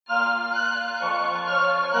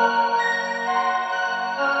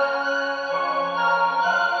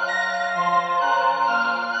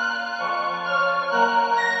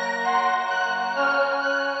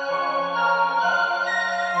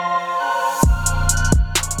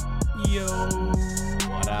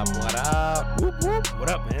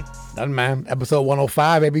Done, man. Episode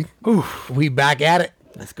 105, baby. Oof. We back at it.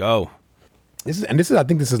 Let's go. I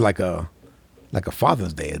think this is like a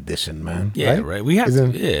Father's Day edition, man. Yeah, right. We have to.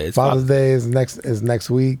 Yeah, it's Father's Day is next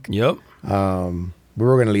week. Yep. We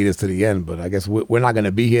were gonna lead us to the end, but I guess we're not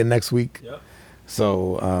gonna be here next week. Yep.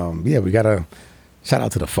 So we gotta shout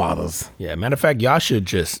out to the fathers. Yeah. Matter of fact, y'all should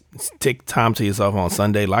just take time to yourself on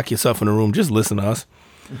Sunday, lock yourself in a room, just listen to us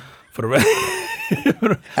for the rest.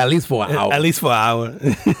 At least for an hour. At least for an hour.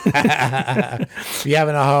 If you're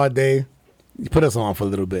having a hard day, you put us on for a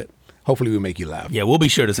little bit. Hopefully we make you laugh. Yeah, we'll be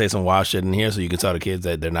sure to say some wild shit in here so you can tell the kids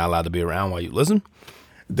that they're not allowed to be around while you listen.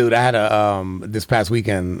 Dude, I had this past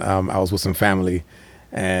weekend, I was with some family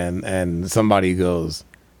and somebody goes,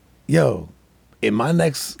 yo, in my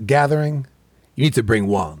next gathering, you need to bring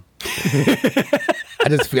one. I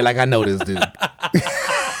just feel like I know this dude.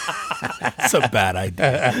 It's a bad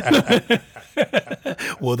idea.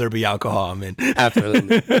 Will there be alcohol? I mean,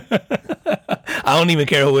 Absolutely. I don't even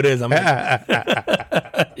care who it is.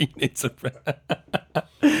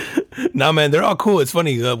 Nah, man, they're all cool. It's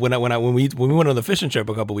funny when we went on the fishing trip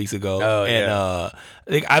a couple weeks ago,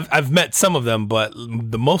 I've met some of them, but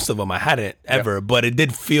the most of them I hadn't ever. Yep. But it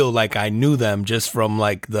did feel like I knew them just from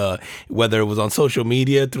like whether it was on social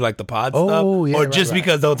media through like the pod stuff, or just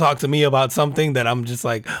because they'll talk to me about something that I'm just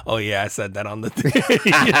like, oh yeah, I said that on the thing.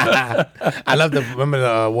 I love to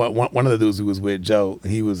remember one of the dudes who was with Joe.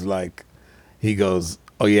 He was like, he goes,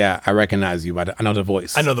 oh yeah, I recognize you, but I know the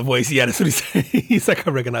voice. I know the voice. Yeah, that's what he said. He's like,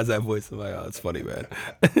 I recognize that voice. I'm like, oh, it's funny, man.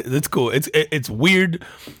 It's cool. It's weird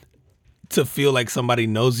to feel like somebody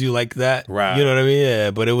knows you like that. Right. You know what I mean?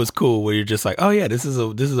 Yeah, but it was cool where you're just like, oh yeah, this is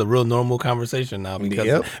a real normal conversation now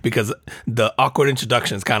because the awkward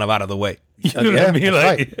introduction is kind of out of the way. You know what I mean? Like,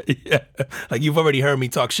 right. Yeah, like you've already heard me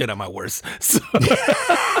talk shit at my worst. So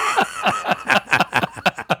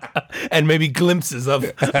and maybe glimpses of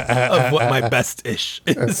what my best-ish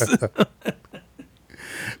is.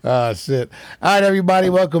 Oh, shit. All right, everybody,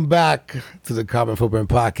 welcome back to the Carbon Footprint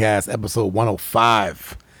Podcast, episode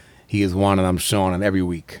 105. He is Juan and I'm Sean, and every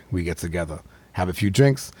week we get together, have a few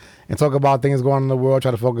drinks, and talk about things going on in the world,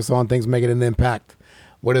 try to focus on things making an impact,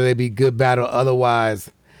 whether they be good, bad, or otherwise.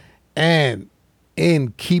 And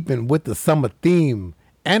in keeping with the summer theme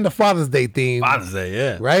and the Father's Day theme. Father's Day,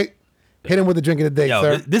 yeah. Right? Hit him with the drink of the day,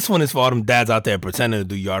 sir. This one is for all them dads out there pretending to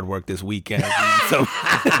do yard work this weekend.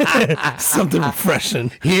 Something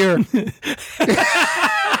refreshing. Here.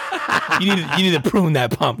 You need to prune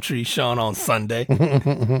that palm tree, Sean, on Sunday.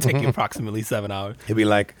 Take you approximately 7 hours. He'll be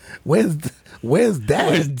like, where's Dad? Where's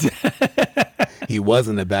Dad? He was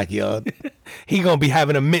in the backyard. He gonna be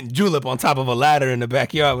having a mint julep on top of a ladder in the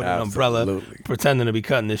backyard with an umbrella, pretending to be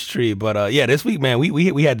cutting this tree. But yeah, this week, man,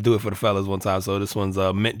 we had to do it for the fellas one time. So this one's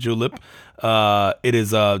mint julep. It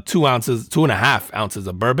is 2.5 ounces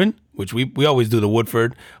of bourbon, which we always do the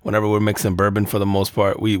Woodford whenever we're mixing bourbon. For the most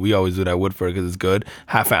part, we always do that Woodford because it's good.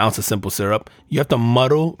 1/2 ounce of simple syrup. You have to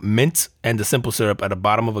muddle mint and the simple syrup at the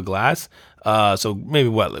bottom of a glass. So maybe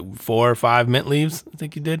like 4 or 5 mint leaves, I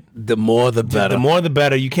think you did. The more the better. The more the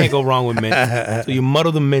better. You can't go wrong with mint. So you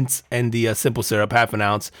muddle the mint and the simple syrup, 1/2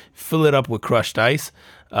 ounce, fill it up with crushed ice,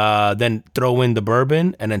 then throw in the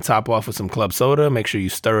bourbon and then top off with some club soda. Make sure you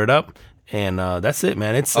stir it up. And that's it,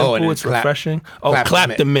 man. It's simple. It's refreshing.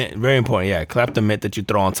 Clap the mint. Very important. Yeah, clap the mint that you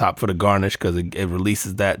throw on top for the garnish because it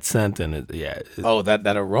releases that scent. And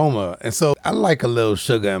that aroma. And so I like a little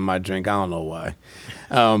sugar in my drink. I don't know why.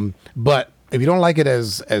 But if you don't like it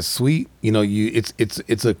as sweet,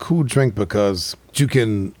 it's a cool drink because you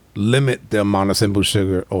can limit the amount of simple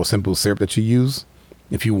sugar or simple syrup that you use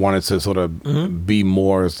if you wanted to sort of be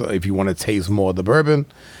more. So if you want to taste more of the bourbon.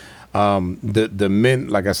 The mint,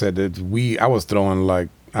 like I said, I was throwing like,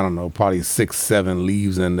 I don't know, probably 6-7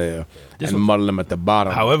 leaves in there and muddle them at the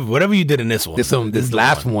bottom. However, whatever you did in this one, this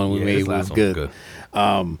last one we made was good.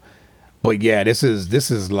 But yeah, this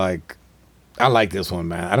is like, I like this one,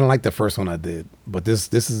 man. I don't like the first one I did, but this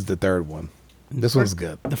is the third one. This one's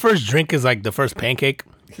good. The first drink is like the first pancake.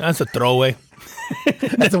 That's a throwaway.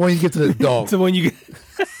 That's the one you get to the dog. That's the one you get.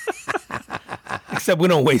 Except we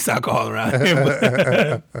don't waste alcohol around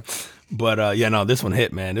here. But yeah, no, this one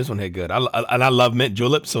hit, man. This one hit good. I love mint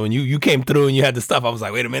julep. So when you came through and you had the stuff, I was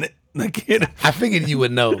like, wait a minute. I figured you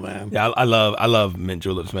would know, man. Yeah, I love mint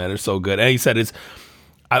juleps, man. They're so good. And he said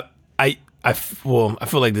I feel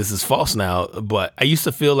like this is false now, but I used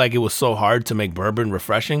to feel like it was so hard to make bourbon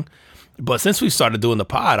refreshing. But since we started doing the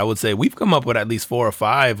pod, I would say we've come up with at least 4 or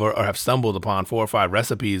 5 or have stumbled upon 4 or 5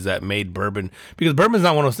 recipes that made bourbon. Because bourbon's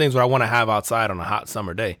not one of those things where I want to have outside on a hot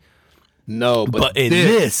summer day. No, but in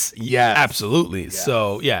this, yes, absolutely. Yes.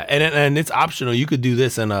 So yeah, and it's optional. You could do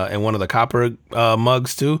this in one of the copper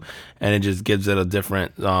mugs too, and it just gives it a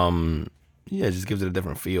different it just gives it a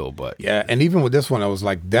different feel. But yeah, and even with this one, I was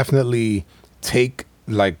like, definitely take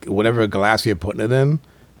like whatever glass you're putting it in.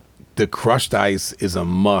 The crushed ice is a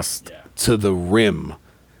must to the rim.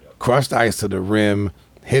 Crushed ice to the rim.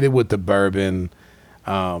 Hit it with the bourbon.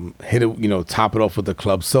 Hit it, top it off with the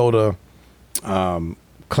club soda.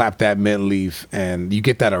 Clap that mint leaf, and you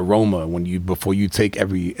get that aroma before you take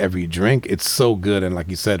every drink. It's so good. And like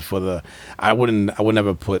you said, I would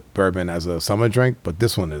never put bourbon as a summer drink, but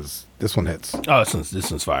this one hits. Oh, this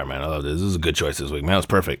one's fire, man. I love this. This is a good choice this week, man. It was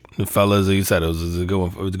perfect. The fellas, like you said, it was a good one.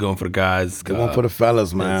 It was going for the guys. Good one for the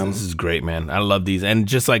fellas, man. This is great, man. I love these. And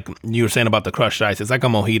just like you were saying about the crushed ice, it's like a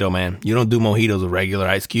mojito, man. You don't do mojitos with regular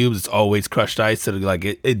ice cubes. It's always crushed ice. So like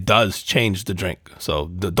it does change the drink. So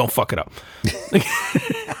don't fuck it up.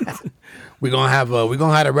 We're gonna have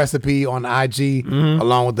a recipe on IG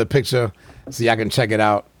along with the picture, so y'all can check it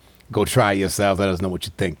out. Go try it yourself. Let us know what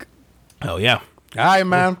you think. Oh yeah. All right,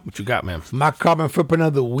 man. What you got, man? My carbon footprint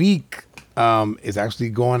of the week is actually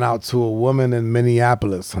going out to a woman in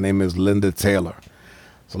Minneapolis. Her name is Linda Taylor.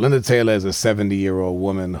 So Linda Taylor is a 70-year-old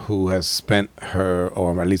woman who has spent her,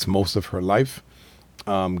 or at least most of her life,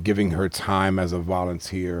 giving her time as a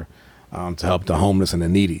volunteer to help the homeless and the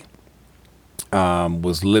needy.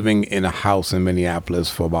 Was living in a house in Minneapolis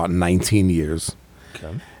for about 19 years.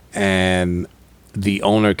 Okay. And the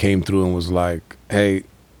owner came through and was like, hey,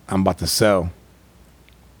 I'm about to sell.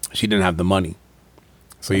 She didn't have the money.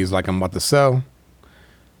 So he's like, I'm about to sell.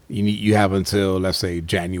 You have until, let's say,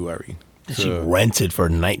 January. She rented for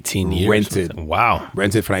 19 years. Wow.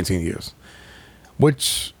 Rented for 19 years.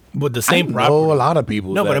 Which... With the same property. I know a lot of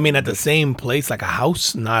people. No, but I mean at the same place, like a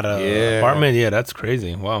house, not a apartment. Yeah, that's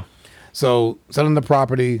crazy. Wow. So selling the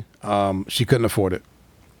property, she couldn't afford it.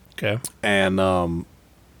 Okay. And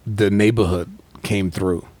the neighborhood came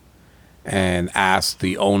through and asked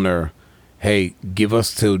the owner, hey, give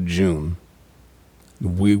us till June.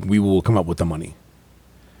 We will come up with the money.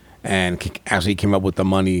 And actually came up with the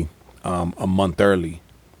money a month early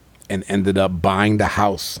and ended up buying the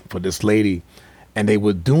house for this lady. And they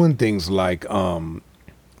were doing things like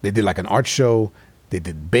they did like an art show. They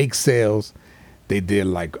did bake sales. They did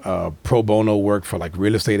like pro bono work for like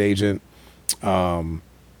real estate agent.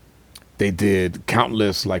 They did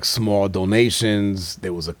countless like small donations.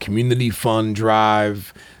 There was a community fund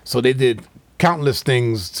drive. So they did countless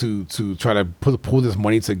things to try to pull this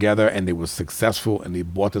money together, and they were successful, and they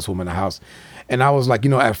bought this woman a house. And I was like,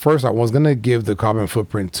 at first I was going to give the carbon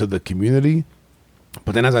footprint to the community.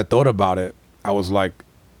 But then as I thought about it, I was like,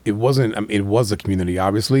 it wasn't, it was a community,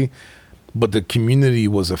 obviously, but the community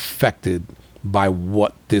was affected by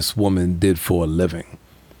what this woman did for a living,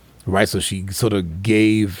 right? So she sort of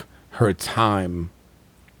gave her time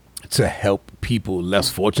to help people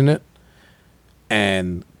less fortunate,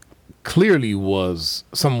 and clearly was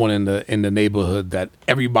someone in the neighborhood that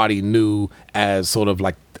everybody knew as sort of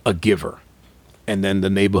like a giver. And then the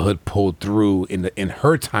neighborhood pulled through in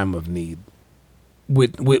her time of need.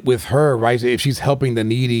 With her, right? If she's helping the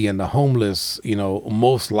needy and the homeless,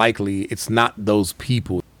 most likely it's not those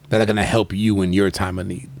people that are going to help you in your time of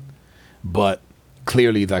need. But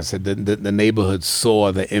clearly, like I said, the neighborhood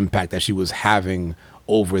saw the impact that she was having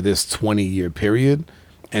over this 20-year period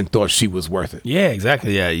and thought she was worth it. Yeah,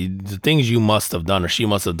 exactly. Yeah, the things you must have done or she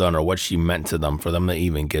must have done or what she meant to them for them to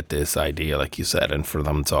even get this idea, like you said, and for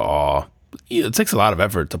them to all... It takes a lot of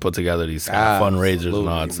effort to put together these kind of fundraisers and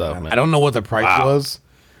all that stuff, man. I don't know what the price was,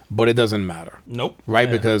 but it doesn't matter. Nope. Right?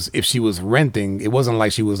 Yeah. Because if she was renting, it wasn't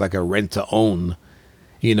like she was like a rent to own.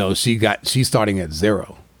 She's starting at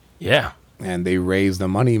zero. Yeah. And they raised the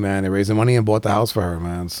money, man. They raised the money and bought the house for her,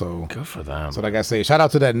 man. So good for them. So like I say, shout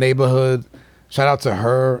out to that neighborhood. Shout out to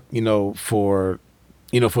her, for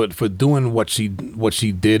doing what she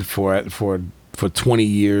did for 20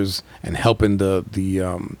 years and helping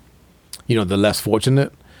the less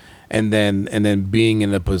fortunate, and then being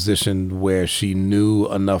in a position where she knew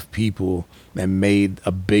enough people and made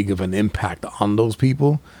a big of an impact on those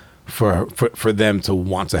people for them to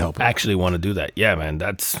want to help her. Actually want to do that. Yeah, man.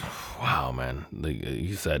 That's wow, man. Like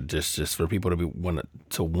you said, just for people to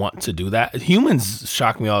want to do that. Humans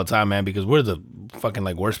shock me all the time, man, because we're the fucking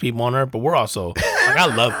like worst people on earth, but we're also like,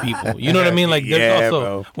 I love people. You know what I mean? Like there's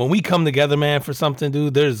also, when we come together, man, for something,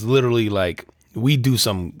 dude, there's literally like, we do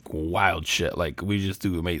some wild shit. Like we just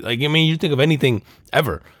do amazing. Like, I mean, you think of anything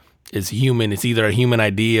ever is human. It's either a human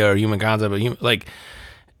idea or a human concept, like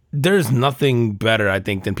there's nothing better, I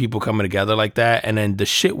think, than people coming together like that. And then the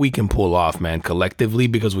shit we can pull off, man, collectively,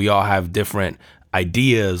 because we all have different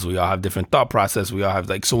ideas, we all have different thought process, we all have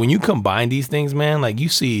like, so when you combine these things, man, like you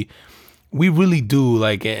see, we really do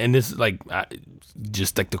like, and this is like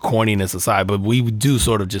just like the corniness aside, but we do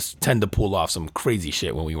sort of just tend to pull off some crazy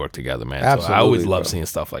shit when we work together, man. Absolutely, so I always love seeing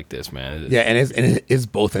stuff like this, man. Yeah, and it's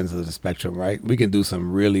both ends of the spectrum, right? We can do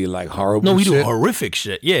some really like horrible. No, we shit. do horrific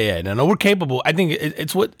shit. Yeah. No, we're capable. I think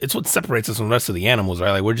it's what separates us from the rest of the animals,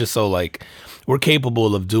 right? Like we're just so like we're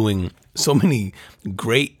capable of doing so many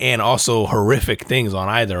great and also horrific things on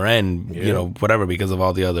either end, you know, whatever, because of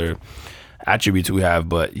all the other attributes we have.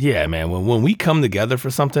 But yeah, man, when we come together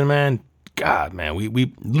for something, man, God, man,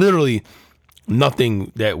 we literally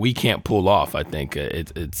nothing that we can't pull off. I think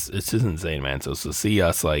it's just insane, man. So see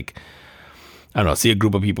us like, I don't know, see a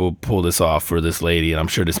group of people pull this off for this lady, and I'm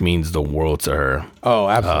sure this means the world to her. Oh,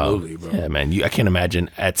 absolutely, bro. Yeah, man. I can't imagine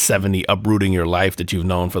at 70 uprooting your life that you've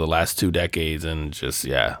known for the last 2 decades, and just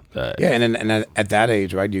and at that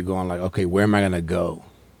age, right, you're going like, okay, where am I gonna go?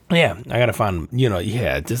 Yeah, I gotta find,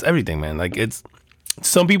 just everything, man. Like it's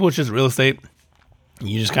some people it's just real estate.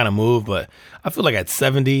 You just kind of move, but I feel like at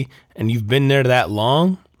 70 and you've been there that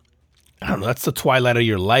long, I don't know, that's the twilight of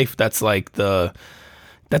your life. That's like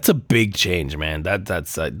that's a big change, man.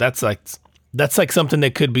 That's like something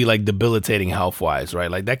that could be like debilitating health wise, right?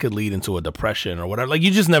 Like that could lead into a depression or whatever. Like you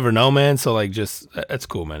just never know, man. So like that's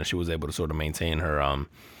cool, man. She was able to sort of maintain her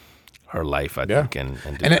life, I think, and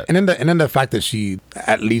then the fact that she,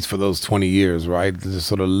 at least for those 20 years, right, just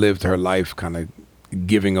sort of lived her life kind of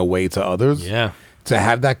giving away to others. Yeah. To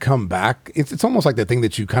have that come back, it's almost like the thing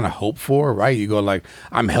that you kind of hope for, right? You go like,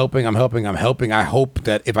 I'm helping. I hope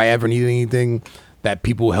that if I ever need anything, that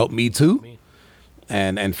people will help me too.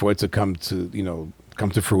 And for it to come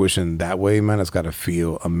to fruition that way, man, it's got to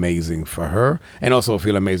feel amazing for her, and also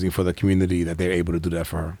feel amazing for the community that they're able to do that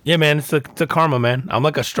for her. Yeah, man, it's the karma, man. I'm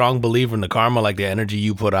like a strong believer in the karma, like the energy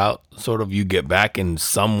you put out, sort of you get back in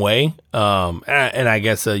some way. And I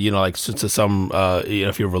guess like to some,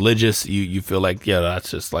 if you're religious, you feel like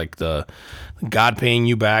that's just like the God paying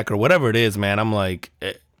you back or whatever it is, man. I'm like,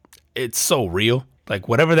 it's so real. Like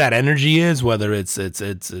whatever that energy is, whether it's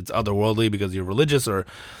otherworldly because you're religious or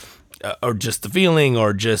just the feeling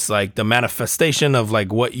or just like the manifestation of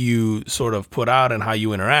like what you sort of put out and how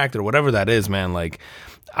you interact or whatever that is, man. Like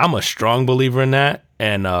I'm a strong believer in that.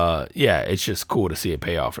 And it's just cool to see it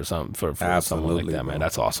pay off for someone like that, man. Bro.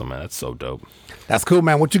 That's awesome, man. That's so dope. That's cool,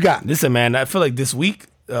 man. What you got? Listen, man, I feel like this week,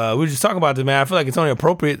 we were just talking about this, man. I feel like it's only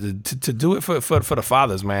appropriate to do it for the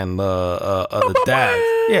fathers, man. The dads.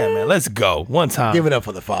 Yeah, man. Let's go one time. Give it up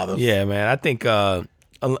for the fathers. Yeah, man. I think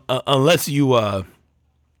unless you a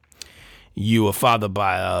father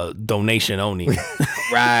by donation only,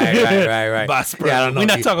 right. By sperm. Yeah, I don't know. We're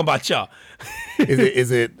not talking about y'all.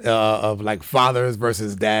 Is it of like fathers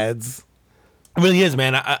versus dads? It really is,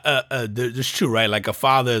 man. It's true, right? Like a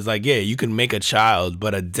father is like, yeah, you can make a child,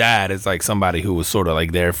 but a dad is like somebody who was sort of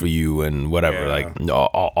like there for you and whatever, like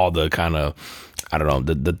all the kind of, I don't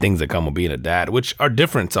know, the things that come with being a dad, which are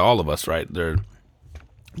different to all of us, right? They're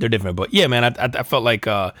different, but yeah, man, I felt like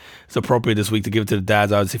it's appropriate this week to give it to the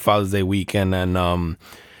dads. Obviously, Father's Day week, and then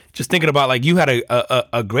just thinking about like you had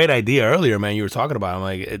a great idea earlier, man. You were talking about. I'm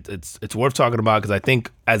like, it's worth talking about because I think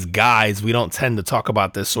as guys we don't tend to talk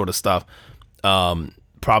about this sort of stuff.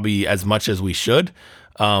 Probably as much as we should,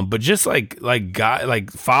 but just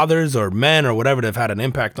like fathers or men or whatever that have had an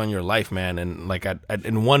impact on your life, man, and like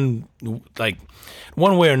in one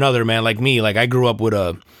way or another, man. Like me, like I grew up with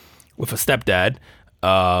a stepdad.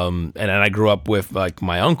 And then I grew up with like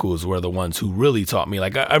my uncles were the ones who really taught me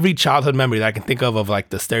like every childhood memory that I can think of like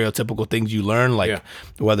the stereotypical things you learn, like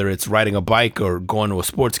whether it's riding a bike or going to a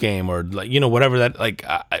sports game or like, whatever that like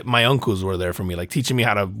my uncles were there for me, like teaching me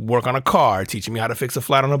how to work on a car, teaching me how to fix a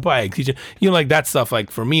flat on a bike, teaching, like that stuff. Like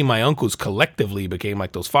for me, my uncles collectively became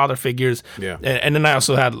like those father figures. Yeah. And then I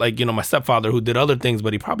also had like, my stepfather who did other things,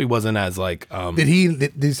 but he probably wasn't as like, did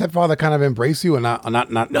your stepfather kind of embrace you or not?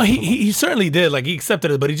 No, he certainly did. Like he accepted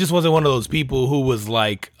it, but he just wasn't one of those people who was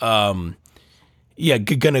like, gonna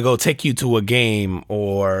go take you to a game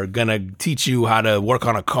or gonna teach you how to work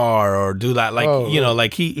on a car or do that. Like,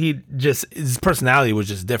 like he just, his personality was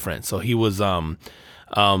just different. So he was,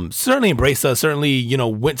 certainly embraced us, certainly,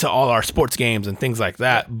 went to all our sports games and things like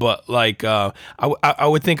that. But like, I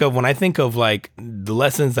would think of, when I think of like the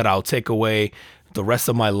lessons that I'll take away the rest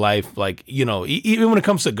of my life, like, even when it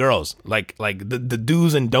comes to girls, like the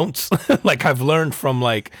do's and don'ts, like I've learned from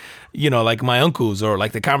like like my uncles or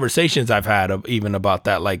like the conversations I've had even about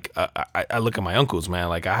that. Like I look at my uncles, man.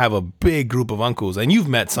 Like I have a big group of uncles, and you've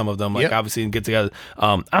met some of them. Like obviously, and get together.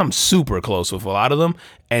 I'm super close with a lot of them,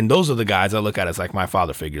 and those are the guys I look at as like my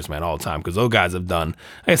father figures, man, all the time, because those guys have done,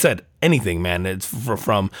 like I said, anything, man. It's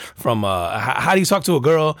from how do you talk to a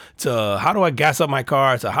girl to how do I gas up my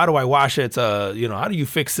car to how do I wash it to how do you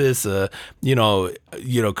fix this career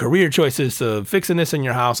choices to fixing this in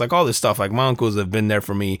your house, like all this stuff. Like my uncles have been there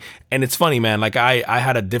for me, and it's funny, man. Like I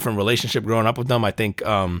had a different relationship growing up with them. I think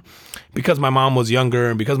because my mom was younger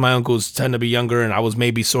and because my uncles tend to be younger, and I was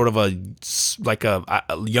maybe sort of a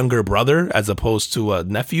younger brother as opposed to a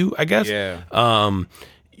nephew, I guess. Yeah.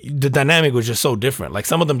 The dynamic was just so different. Like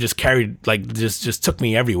some of them just carried, like just took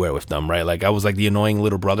me everywhere with them, right? Like I was like the annoying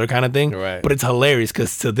little brother kind of thing. Right. But it's hilarious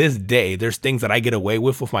because to this day, there's things that I get away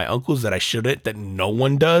with my uncles that I shouldn't, that no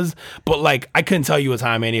one does. But like I couldn't tell you a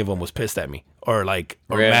time any of them was pissed at me or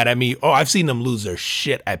mad at me. Oh, I've seen them lose their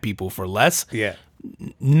shit at people for less. Yeah.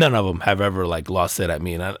 None of them have ever like lost it at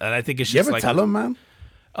me, and I think it's just you ever like tell them, man?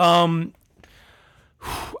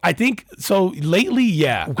 I think so. Lately,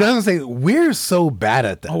 yeah. I was gonna say we're so bad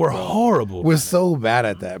at that. Oh, we're bro. horrible. We're so bad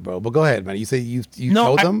at that, bro. But go ahead, man. You say you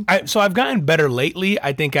told them? So I've gotten better lately.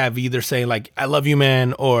 I think I've either saying like I love you,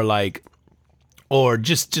 man, or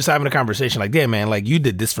just having a conversation like, damn, man, like you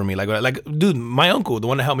did this for me. Like, dude, my uncle, the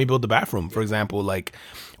one that helped me build the bathroom, for example, like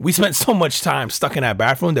we spent so much time stuck in that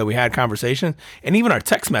bathroom that we had conversations, and even our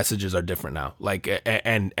text messages are different now. Like,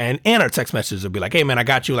 and our text messages will be like, hey, man, I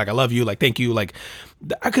got you. Like, I love you. Like, thank you. Like,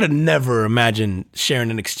 I could have never imagined sharing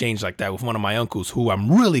an exchange like that with one of my uncles who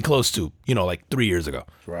I'm really close to, like 3 years ago.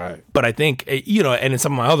 Right. But I think, and then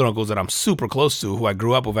some of my other uncles that I'm super close to who I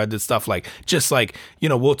grew up with, I did stuff like, just like,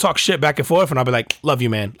 we'll talk shit back and forth and I'll be like, love you,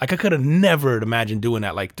 man. Like I could have never imagined doing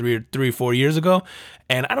that like 3 or 4 years ago.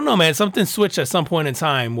 And I don't know, man, something switched at some point in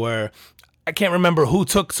time where I can't remember who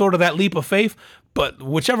took sort of that leap of faith, but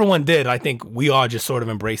whichever one did, I think we all just sort of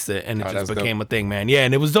embraced it and it just became a thing, man. Yeah.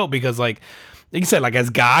 And it was dope because like you said, like as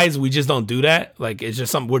guys, we just don't do that. Like it's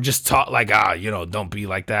just something we're just taught, like don't be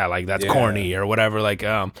like that, like that's corny or whatever. Like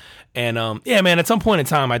yeah, man. At some point in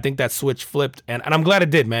time, I think that switch flipped, and I'm glad it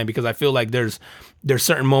did, man, because I feel like there's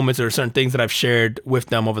certain moments or certain things that I've shared with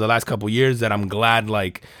them over the last couple of years that I'm glad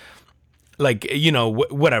like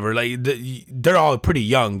whatever, like they're all pretty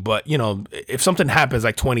young, but if something happens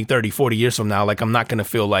like 20, 30, 40 years from now, like I'm not going to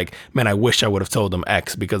feel like, man, I wish I would have told them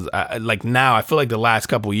X, because like now I feel like the last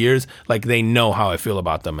couple of years, like they know how I feel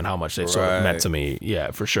about them and how much they sort of meant to me. Yeah,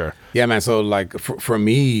 for sure. Yeah, man. So like for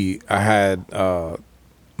me, I had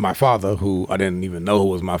my father, who I didn't even know who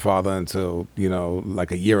was my father until,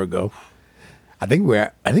 like a year ago. I think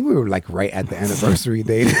we were like right at the anniversary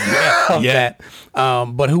date of that.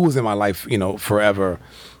 But who was in my life, forever,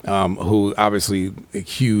 who obviously a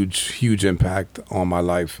huge impact on my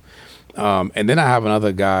life. And then I have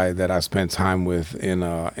another guy that I spent time with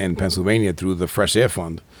in Pennsylvania through the Fresh Air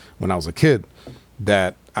Fund when I was a kid,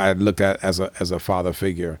 that I looked at as a father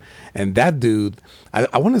figure. And that dude,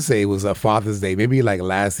 I want to say it was a Father's Day, maybe like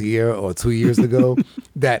last year or 2 years ago,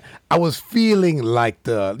 that I was feeling like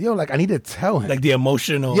like I need to tell him. Like the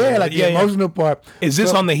emotional. Yeah, like the emotional part. Is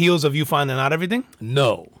this on the heels of you finding out everything?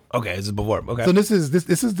 No. Okay, this is before. Okay. So this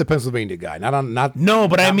is the Pennsylvania guy, not. No,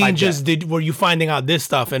 but I mean, like just were you finding out this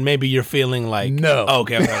stuff and maybe you're feeling like no? Oh,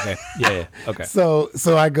 okay, yeah, okay. So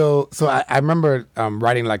I remember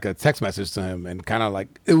writing like a text message to him, and kind of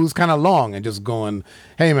like it was kind of long, and just going,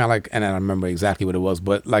 hey man, like, and I remember exactly what it was,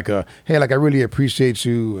 but like hey, like I really appreciate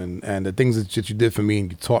you and the things that you did for me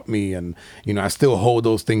and you taught me, and I still hold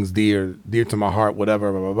those things dear to my heart,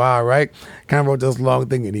 whatever, blah blah blah, right? Kind of wrote this long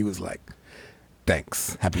thing, and he was like,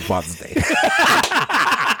 thanks. Happy Father's Day.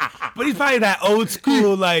 But he's probably that old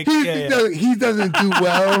school, like he doesn't do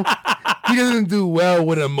well. He doesn't do well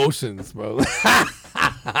with emotions, bro.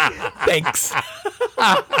 Thanks.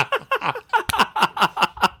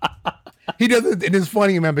 He doesn't, and it's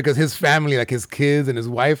funny, man, because his family, like his kids and his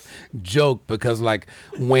wife, joke because like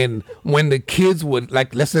when the kids would,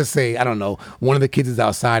 like, let's just say, I don't know, one of the kids is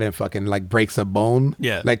outside and fucking like breaks a bone.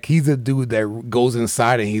 Yeah. Like he's a dude that goes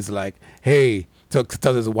inside and he's like, hey, to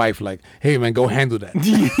tell his wife, like, hey man, go handle that.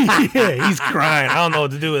 Yeah, he's crying. I don't know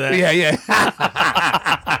what to do with that. Yeah.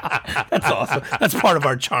 That's awesome. That's part of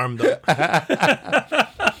our charm, though.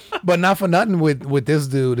 But not for nothing with this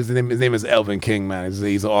dude. His name is Elvin King, man.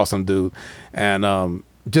 He's an awesome dude, and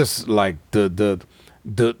just like the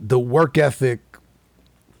work ethic.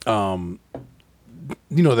 The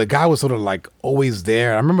guy was sort of like always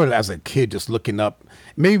there. I remember as a kid just looking up,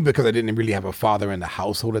 maybe because I didn't really have a father in the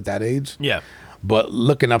household at that age. Yeah. but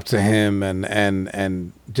looking up to him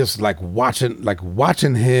and just like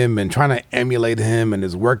watching him and trying to emulate him and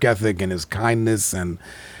his work ethic and his kindness and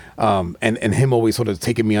him always sort of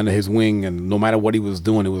taking me under his wing, and no matter what he was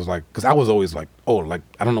doing, it was like, because I was always like, oh, like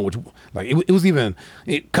I don't know what it was even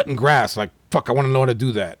cutting grass, like fuck, I want to know how to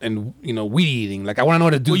do that, and weed eating, like I want to know how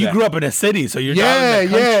to do that. Well, you grew up in a city, so you're down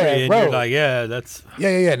in the country, and bro. you're like, that's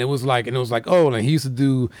and it was like, oh, and he used to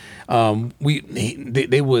do,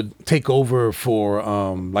 they would take over for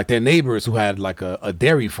like their neighbors who had like a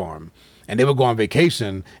dairy farm, and they would go on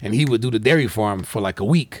vacation, and he would do the dairy farm for like a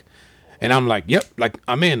week. And I'm like, yep, like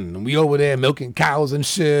I'm in. And we over there milking cows and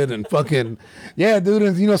shit and fucking, yeah, dude.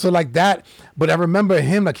 And, so like that. But I remember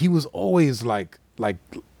him, like he was always like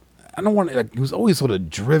I don't want to, like, he was always sort of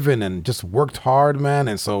driven and just worked hard, man.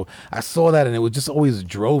 And so I saw that, and it just always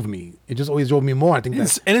drove me. It just always drove me more. I think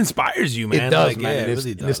it inspires you, man. It does, like, man. Yeah, it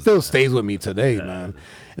really does. It still stays with me today, man.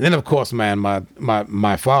 And then, of course, man,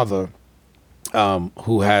 my father,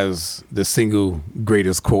 who has the single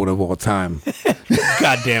greatest quote of all time.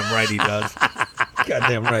 Goddamn right he does.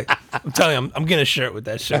 Goddamn right. I'm telling you, I'm getting a shirt with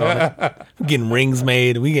that shit on it. I'm getting rings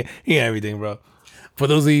made. We get everything, bro. For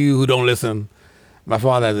those of you who don't listen, my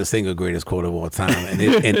father has the single greatest quote of all time, and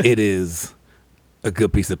it is, a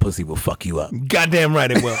good piece of pussy will fuck you up. Goddamn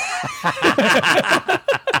right it will.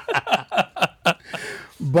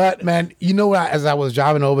 But, man, as I was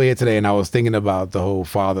driving over here today and I was thinking about the whole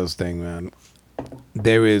father's thing, man,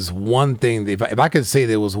 there is one thing, if I could say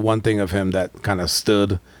there was one thing of him that kind of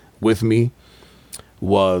stood with me,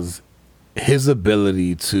 was his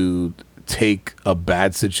ability to take a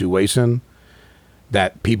bad situation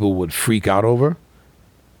that people would freak out over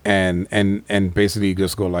and basically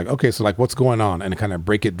just go like, okay, so like what's going on, and kind of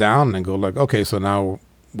break it down and go like, okay, so now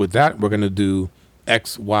with that we're going to do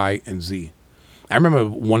X, Y, and Z. I remember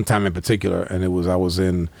one time in particular, and it was I was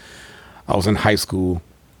in high school,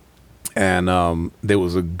 and there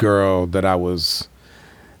was a girl that I was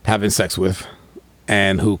having sex with,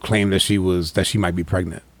 and who claimed that she might be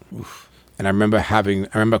pregnant. Oof. And I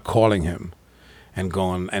remember calling him and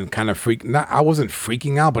going and kind of I wasn't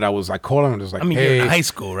freaking out, but I was like calling him, just like, hey, you're in high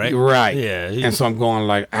school, right? Right. Yeah. And so I'm going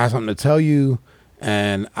like, I have something to tell you,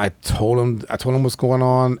 and I told him what's going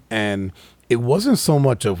on, and it wasn't so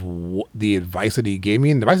much of the advice that he gave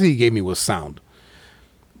me, and the advice that he gave me was sound,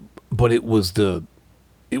 but it was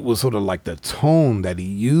sort of like the tone that he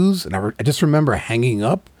used, and I just remember hanging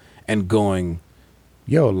up and going,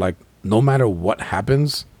 yo, like, no matter what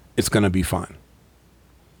happens, it's gonna be fine.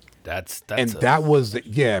 That was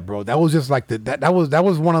bro. That was just like that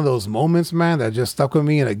was one of those moments, man, that just stuck with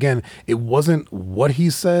me. And again, it wasn't what he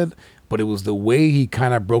said, but it was the way he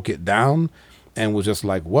kind of broke it down and was just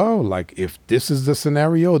like, well, like if this is the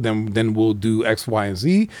scenario, then we'll do X, Y, and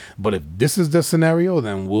Z. But if this is the scenario,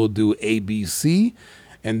 then we'll do A, B, C,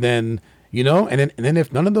 and then and then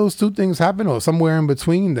if none of those two things happen or somewhere in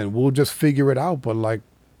between, then we'll just figure it out. But like,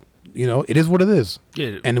 it is what it is,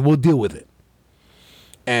 and we'll deal with it.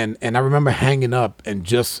 And I remember hanging up and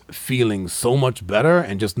just feeling so much better,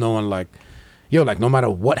 and just knowing like, yo, like no matter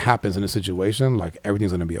what happens in a situation, like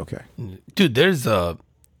everything's gonna be okay. Dude,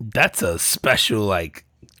 that's a special like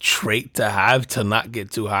trait to have, to not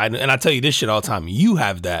get too high. And I tell you this shit all the time. You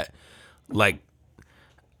have that, like,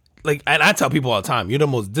 and I tell people all the time, you're the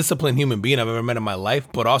most disciplined human being I've ever met in my life.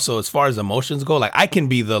 But also, as far as emotions go, like I can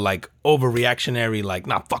be the like overreactionary, like,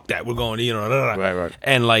 nah, fuck that, we're going, right.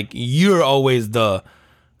 And like you're always the,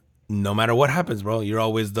 no matter what happens, bro, you're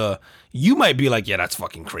always you might be like, yeah, that's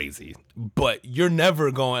fucking crazy, but you're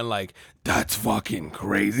never going like, that's fucking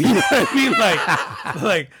crazy. You know what I mean?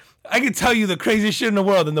 Like I can tell you the craziest shit in the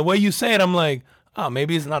world, and the way you say it, I'm like, oh,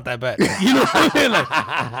 maybe it's not that bad. You know what I mean?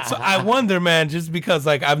 Like, so I wonder, man, just because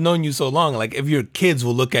like I've known you so long, like if your kids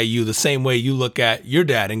will look at you the same way you look at your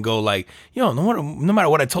dad and go like, yo, no matter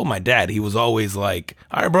what I told my dad, he was always like,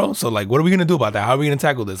 all right, bro, so like, what are we gonna do about that? How are we gonna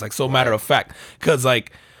tackle this? Like, so matter of fact, because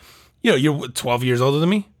like, you're 12 years older than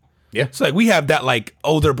me. Yeah. So like we have that like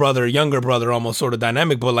older brother, younger brother almost sort of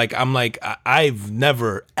dynamic, but like I'm like, I've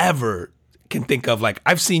never ever can think of like,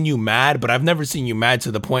 I've seen you mad, but I've never seen you mad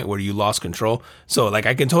to the point where you lost control. So like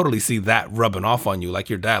I can totally see that rubbing off on you, like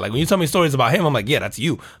your dad. Like when you tell me stories about him, I'm like, yeah, that's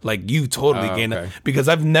you. Like you totally gained it, because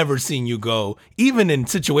I've never seen you go, even in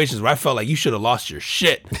situations where I felt like you should have lost your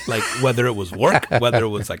shit, like whether it was work, whether it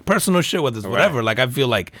was like personal shit, whether it's whatever. Right. Like I feel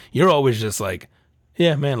like you're always just like,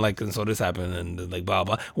 yeah, man, like, and so this happened, and like, blah,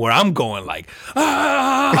 blah, where I'm going like,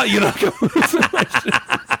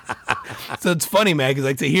 So it's funny, man, because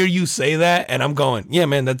like to hear you say that, and I'm going, yeah,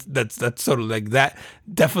 man, that's sort of like that,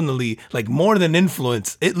 definitely, like more than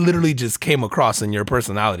influence, it literally just came across in your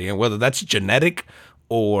personality, and whether that's genetic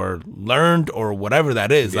or learned or whatever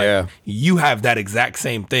that is. Yeah. Like you have that exact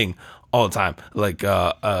same thing all the time. Like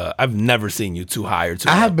I've never seen you too high or too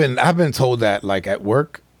low. I've been told that like at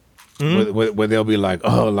work, where they'll be like,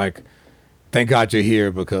 oh, like thank God you're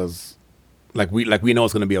here because like we know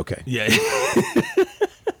it's gonna be okay. Yeah.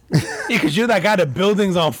 Yeah, because you're that guy, the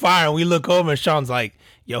building's on fire, and we look over and Sean's like,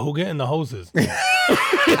 yo, who getting the hoses?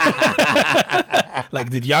 Like,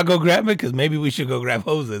 did y'all go grab it? Because maybe we should go grab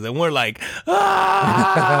hoses. And we're like,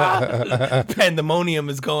 pandemonium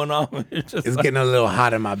is going on. It's getting a little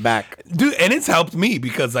hot in my back. Dude, and it's helped me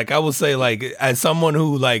because, like, I will say, like, as someone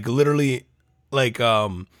who, like, literally, like,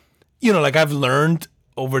 like, I've learned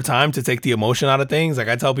over time to take the emotion out of things. Like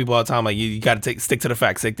I tell people all the time, like you got to stick to the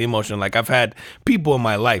facts, take the emotion. Like I've had people in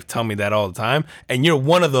my life tell me that all the time, and you're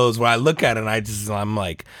one of those where I look at it and I'm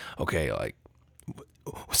like, okay, like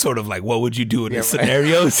sort of like what would you do in these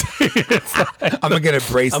scenarios? Like, I'm gonna get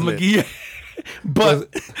a bracelet.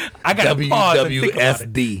 But I got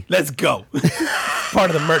WWSD. Let's go.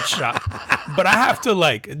 Part of the merch shop. But I have to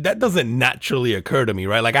that doesn't naturally occur to me,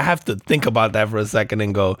 right? Like I have to think about that for a second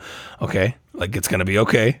and go, okay, like it's gonna be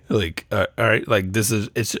okay. Like all right, like this is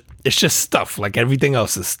it's just stuff. Like everything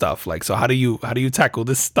else is stuff. Like so how do you tackle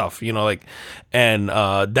this stuff? Like and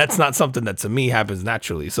that's not something that to me happens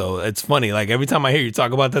naturally. So it's funny. Like every time I hear you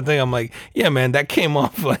talk about that thing, I'm like, yeah, man, that came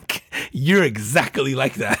off like you're exactly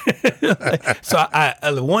like that. So I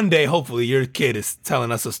one day, hopefully, your kid is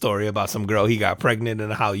telling us a story about some girl he got pregnant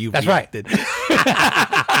and how you reacted. Right.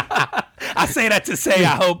 I say that to say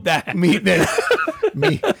I hope that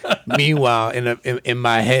Meanwhile, in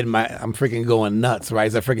my head, I'm freaking going nuts. Right,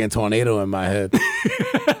 it's a freaking tornado in my head.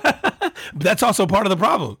 That's also part of the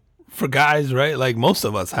problem for guys, right? Like most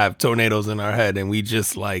of us have tornadoes in our head, and we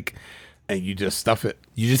just and you just stuff it.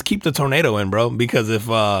 You just keep the tornado in, bro, because if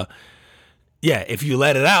you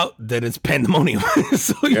let it out, then it's pandemonium.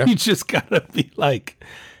 So you just gotta be like,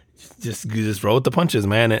 just roll with the punches,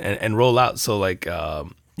 man, and roll out. So like,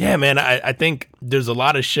 yeah, man, I think there's a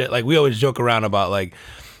lot of shit. Like we always joke around about like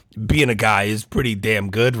being a guy is pretty damn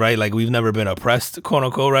good, right? Like we've never been oppressed, quote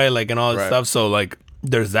unquote, right? Like and all this stuff. So like,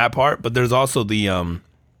 there's that part, but there's also the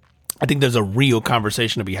I think there's a real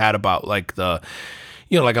conversation to be had about like the,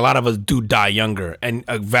 like a lot of us do die younger, and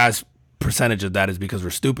a vast percentage of that is because we're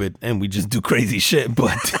stupid and we just do crazy shit.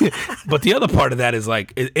 But but the other part of that is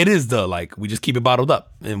like it is the like we just keep it bottled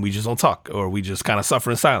up and we just don't talk, or we just kind of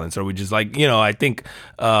suffer in silence, or we just like I think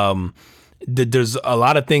there's a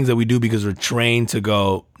lot of things that we do because we're trained to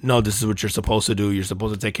go, no, this is what you're supposed to do. You're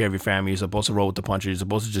supposed to take care of your family. You're supposed to roll with the punches. You're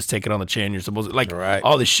supposed to just take it on the chin. You're supposed to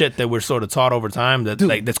all this shit that we're sort of taught over time that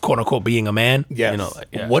like that's quote unquote being a man. Yes.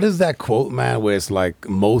 What is that quote, man, where it's like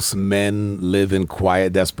most men live in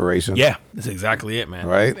quiet desperation? Yeah, that's exactly it, man.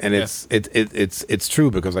 Right? And it's true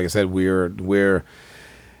because like I said, we're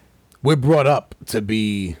brought up to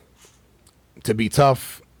be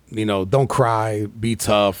tough, don't cry, be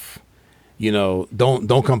tough.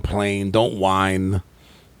 Don't complain, don't whine.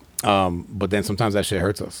 But then sometimes that shit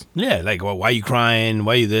hurts us. Yeah, like, well, why are you crying?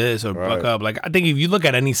 Why are you this? Or buck up. Like, I think if you look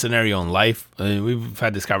at any scenario in life, we've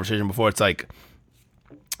had this conversation before. It's like,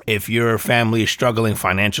 if your family is struggling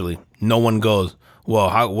financially, no one goes,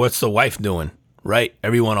 well, what's the wife doing? Right?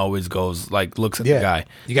 Everyone always goes, like, looks at the guy.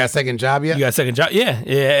 You got a second job yet? You got a second job? Yeah.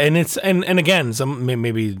 Yeah. And it's, and again, some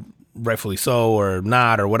maybe rightfully so or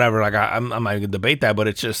not or whatever, like I'm not gonna debate that, but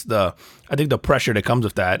it's just I think the pressure that comes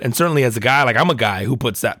with that, and certainly as a guy, like I'm a guy who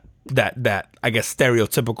puts that I guess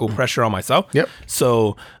stereotypical pressure on myself. Yep.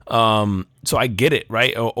 So so I get it,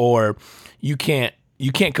 right? Or you can't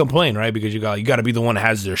complain, right? Because you got to be the one that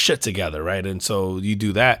has their shit together, right? And so you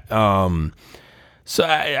do that. So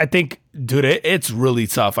I think, dude, it's really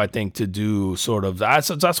tough, I think, to do sort of that.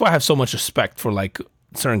 So that's why I have so much respect for like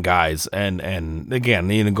certain guys, and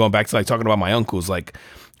again, going back to like talking about my uncles, like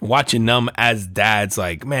watching them as dads,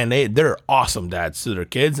 like man, they're awesome dads to their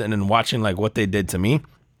kids, and then watching like what they did to me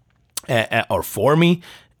or for me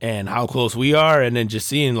and how close we are, and then just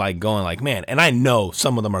seeing like going like, man, and I know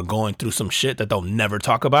some of them are going through some shit that they'll never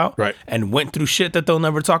talk about, right? And went through shit that they'll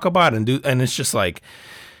never talk about, and it's just like,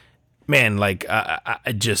 man, like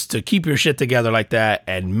I just to keep your shit together like that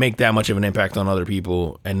and make that much of an impact on other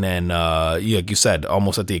people, and then like you said,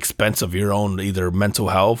 almost at the expense of your own either mental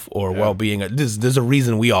health or well-being. There's a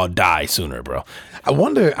reason we all die sooner, bro. I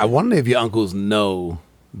wonder if your uncles know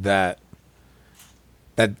that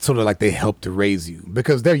that sort of like they help to raise you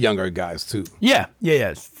because they're younger guys too. Yeah,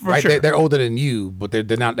 for right? sure. They're older than you, but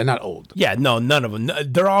they're not old. Yeah, no, none of them.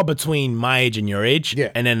 They're all between my age and your age.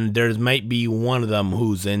 Yeah. And then there might be one of them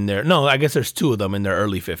who's in their, no, I guess there's two of them in their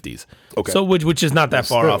early 50s. Okay. So which is not that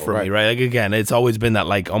far Still, off from right. me, right? Like again, it's always been that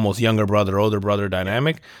like almost younger brother, older brother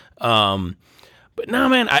dynamic. But no,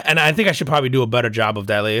 man, I think I should probably do a better job of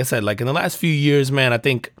that. Like I said, like in the last few years, man, I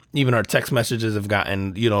think even our text messages have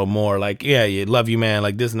gotten, more like, yeah, love you, man,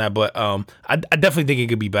 like this and that. But I definitely think it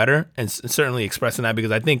could be better, and certainly expressing that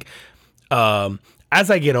because I think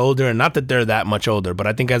as I get older, and not that they're that much older, but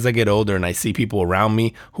I think as I get older and I see people around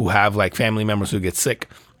me who have like family members who get sick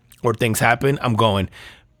or things happen, I'm going,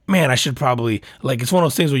 man, I should probably, like, it's one of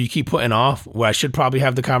those things where you keep putting off where I should probably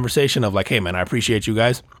have the conversation of like, hey, man, I appreciate you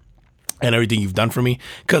guys and everything you've done for me.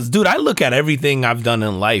 Because, dude, I look at everything I've done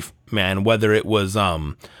in life, man, whether it was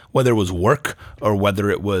work or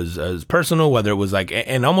whether it was personal, whether it was like,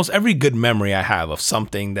 and almost every good memory I have of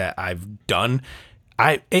something that I've done,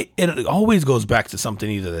 it always goes back to something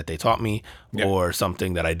either that they taught me or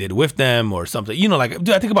something that I did with them or something. Like,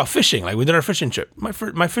 dude, I think about fishing. Like, we did our fishing trip. My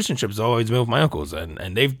fishing trip has always been with my uncles,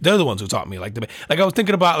 and they're the ones who taught me. Like I was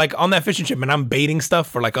thinking about like on that fishing trip, and I'm baiting stuff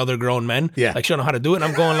for like other grown men. Yeah, like showing them how to do it. And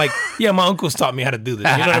I'm going like, yeah, my uncles taught me how to do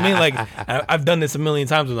this. You know what I mean? Like I've done this a million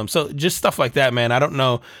times with them. So just stuff like that, man. I don't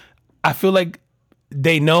know. I feel like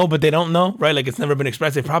they know, but they don't know, right? Like it's never been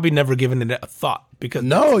expressed. They've probably never given it a thought because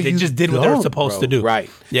they just did what they were supposed to do. Right.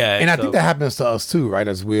 Yeah. And I think that happens to us too, right?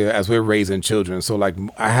 As we're raising children. So like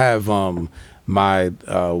I have my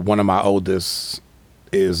one of my oldest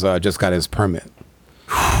is just got his permit.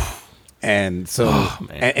 And so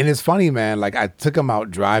and it's funny, man, like I took him out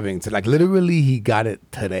driving to like literally he got it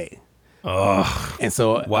today. Oh, and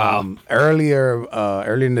so earlier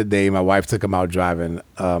in the day, my wife took him out driving.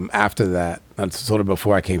 After that, sort of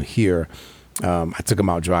before I came here, I took him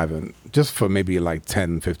out driving just for maybe like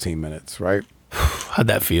 10, 15 minutes, right? How'd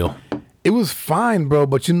that feel? It was fine, bro.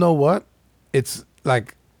 But you know what? It's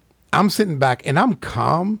like I'm sitting back and I'm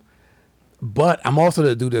calm, but I'm also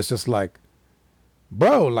the dude that's just like,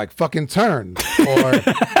 bro, like fucking turn or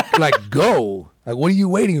like go. Like, what are you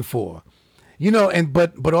waiting for? And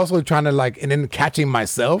but also trying to like, and then catching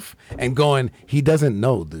myself and going, he doesn't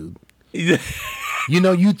know, dude.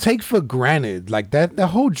 You take for granted like that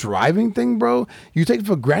whole driving thing, bro. You take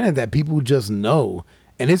for granted that people just know,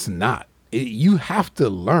 and it's not. You have to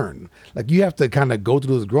learn. Like you have to kind of go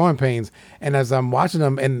through those growing pains. And as I'm watching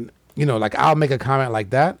them, and like I'll make a comment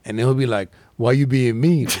like that, and he'll be like, "Why are you being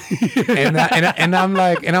mean?" and I'm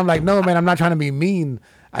like, "No, man, I'm not trying to be mean."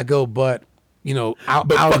 I go, but. I'll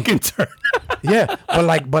fucking turn. Yeah,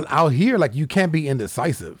 but out here, like, you can't be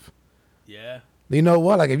indecisive. Yeah. You know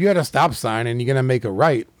what? Like, if you're at a stop sign and you're gonna make a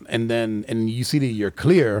right, and you see that you're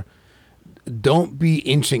clear, don't be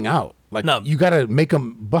inching out. Like, no. You gotta make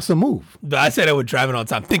them bust a move. I said I would driving all the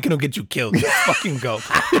time, thinking it'll get you killed. Just fucking go.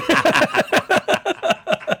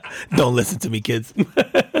 Don't listen to me, kids.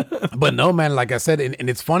 But no, man, like I said, and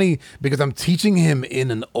it's funny because I'm teaching him in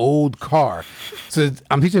an old car. So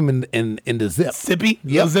I'm teaching him in the Zip. Zippy? Yep.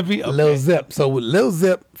 Lil Zippy? Okay. Lil Zip. So Lil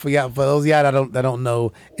Zip, for those of y'all that don't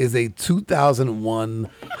know, is a 2001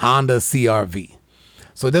 Honda CRV.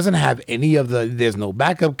 So it doesn't have any of there's no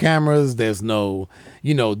backup cameras, there's no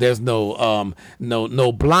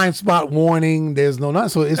blind spot warning, there's no nothing.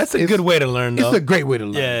 So that's a good way to learn, though. It's a great way to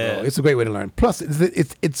learn. Yeah. Bro. It's a great way to learn. Plus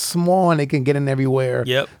it's small and it can get in everywhere.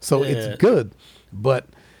 Yep. So it's good. But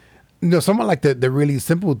someone like the really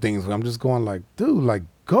simple things where I'm just going like, dude, like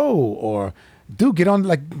go, or dude, get on,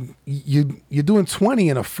 like you're doing 20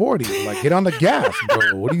 and a 40, like get on the gas,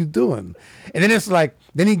 bro. What are you doing? And then it's like,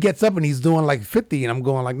 then he gets up and he's doing like 50, and I'm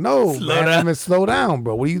going like, no, slow down,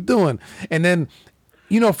 bro. What are you doing? And then,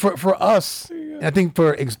 for us, I think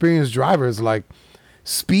for experienced drivers, like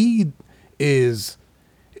speed is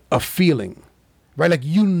a feeling, right? Like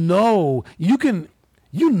when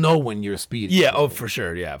you're speeding. Yeah. Oh, for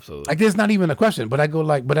sure. Yeah, absolutely. Like there's not even a question. But I go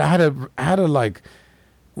like, but I had to like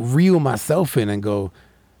reel myself in and go,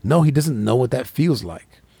 no, he doesn't know what that feels like.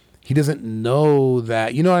 He doesn't know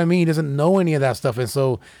that, you know what I mean? He doesn't know any of that stuff. And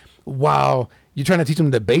so while you're trying to teach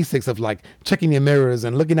him the basics of like checking your mirrors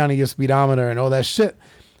and looking down at your speedometer and all that shit,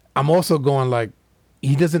 I'm also going like,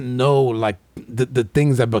 he doesn't know like the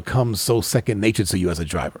things that become so second nature to you as a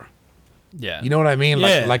driver. Yeah. You know what I mean?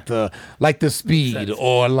 Yeah. Like the speed,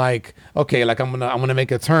 or like, okay, like I'm gonna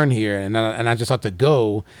make a turn here, and I just have to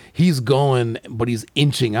go. He's going, but he's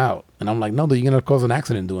inching out, and I'm like, no, you're gonna cause an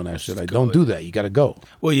accident doing that shit. Like, don't do that. You gotta go.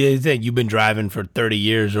 Well, you think you've been driving for 30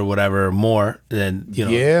 years or whatever or more, then you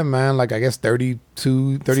know. Yeah, man. Like I guess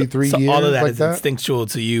 32, 33 so years. all of that like is that. instinctual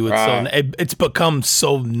to you. It's it's become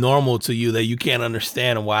so normal to you that you can't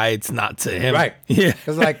understand why it's not to him. Right. Yeah.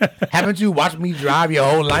 It's like, haven't you watched me drive your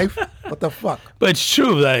whole life? What the fuck? But it's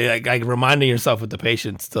true. Like reminding yourself with the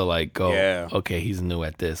patience to like go, okay, he's new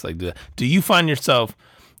at this. Like, do you find yourself?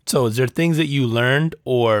 So, is there things that you learned,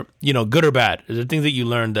 or you know, good or bad? Is there things that you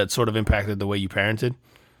learned that sort of impacted the way you parented?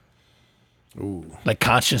 Ooh. Like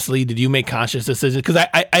consciously, did you make conscious decisions? Because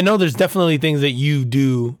I know there's definitely things that you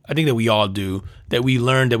do. I think that we all do that we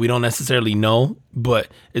learn that we don't necessarily know. But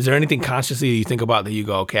is there anything consciously that you think about that you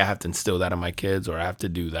go, okay, I have to instill that in my kids, or I have to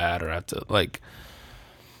do that, or I have to like.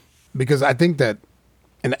 Because I think that,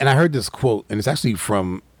 and I heard this quote, and it's actually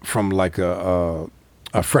from like a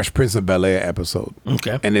Fresh Prince of Bel-Air episode.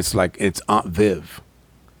 Okay. And it's like, it's Aunt Viv.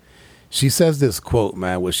 She says this quote,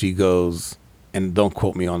 man, where she goes, and don't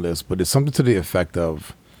quote me on this, but it's something to the effect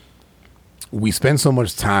of, we spend so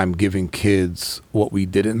much time giving kids what we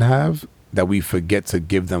didn't have that we forget to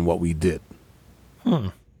give them what we did.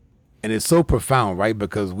 And it's so profound, right?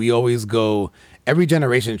 Because we always go, every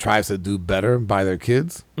generation tries to do better by their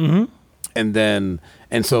kids. Mm-hmm.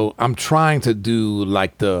 And so I'm trying to do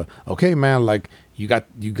like okay, man, like you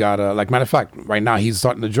gotta, like, matter of fact, right now he's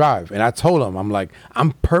starting to drive. And I told him, I'm like,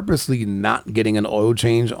 I'm purposely not getting an oil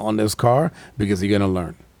change on this car because you're going to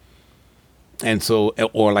learn. And so,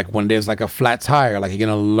 or like when there's like a flat tire, like you're going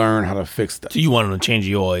to learn how to fix that. So you want him to change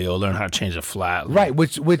the oil, learn how to change a flat. Right.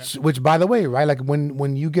 Which by the way, right. Like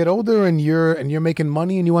when you get older and you're making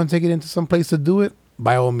money and you want to take it into some place to do it,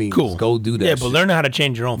 by all means, go do that. Yeah, but learning how to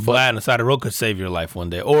change your own flat on the side of the road could save your life one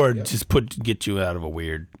day, or just get you out of a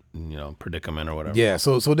weird, you know, predicament or whatever. Yeah.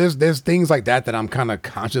 So there's things like that I'm kind of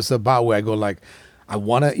conscious about, where I go like, I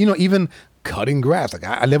want to, you know, even cutting grass. Like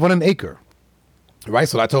I live on an acre, right?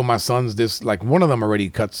 So I told my sons this, like one of them already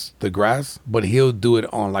cuts the grass, but he'll do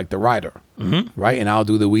it on like the rider, right? And I'll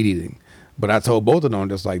do the weed eating. But I told both of them,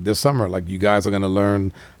 just like this summer, like you guys are going to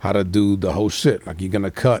learn how to do the whole shit. Like you're going to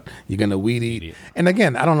cut, you're going to weed eat. And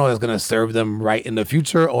again, I don't know if it's going to serve them right in the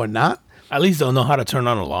future or not. At least they'll know how to turn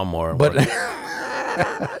on a lawnmower. But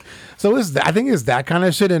so I think it's that kind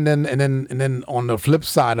of shit. And then on the flip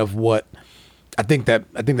side of what I think that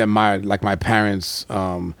my parents,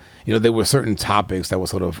 you know, there were certain topics that were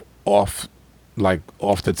sort of off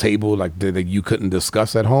the table, like that you couldn't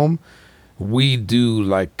discuss at home. We do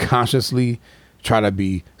like consciously try to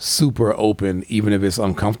be super open, even if it's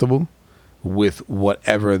uncomfortable, with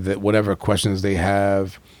whatever questions they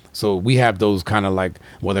have. So we have those kind of like,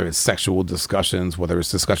 whether it's sexual discussions, whether it's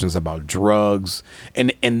discussions about drugs,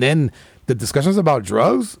 and then the discussions about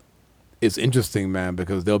drugs is interesting, man,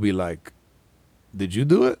 because they'll be like, "Did you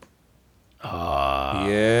do it?"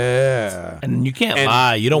 Yeah. And you can't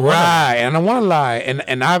lie. You don't want to. Right. And I want to lie.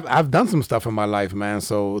 And I've done some stuff in my life, man.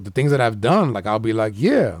 So the things that I've done, like I'll be like,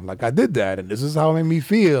 yeah, like I did that, and this is how it made me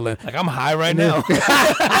feel. And like I'm high right now.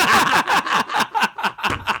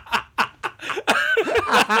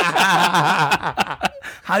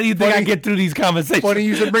 How do you think I get through these conversations? Funny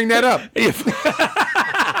you should bring that up.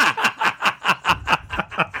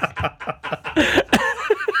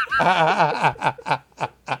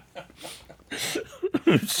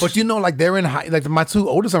 But you know, like they're in high, like my two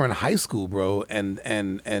oldest are in high school, bro, and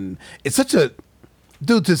it's such a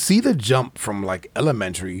dude to see the jump from like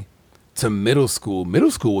elementary to middle school.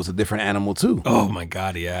 Middle school was a different animal too. Oh my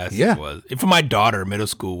god, yes, yeah. It was. For my daughter, middle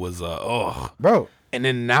school was bro. And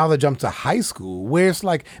then now the jump to high school, where it's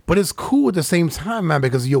like, but it's cool at the same time, man,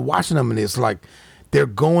 because you're watching them and it's like they're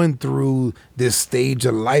going through this stage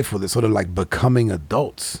of life where they're sort of like becoming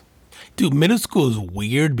adults. Dude, middle school is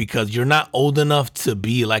weird because you're not old enough to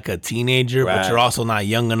be like a teenager, but you're also not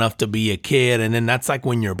young enough to be a kid. And then that's like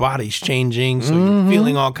when your body's changing. So you're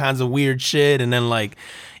feeling all kinds of weird shit. And then like,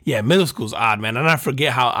 yeah, middle school's odd, man. And I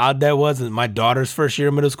forget how odd that was. And my daughter's first year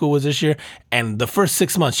of middle school was this year. And the first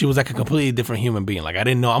 6 months, she was like a completely different human being. Like, I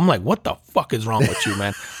didn't know. I'm like, what the fuck is wrong with you,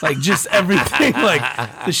 man? Like, just everything,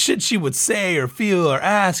 like the shit she would say or feel or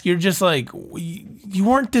ask, you're just like, you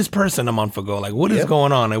weren't this person a month ago. Like, what is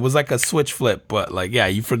going on? It was like a switch flip. But like, yeah,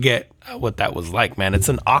 you forget what that was like, man. Those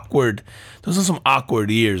are some awkward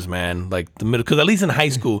years, man. Like the middle, because at least in high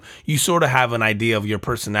school, you sort of have an idea of your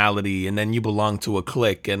personality and then you belong to a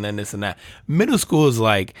clique and then this and that. Middle school is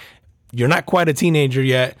like, you're not quite a teenager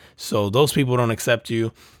yet, so those people don't accept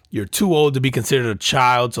you. you're too old to be considered a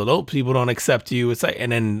child, so those people don't accept you. It's like,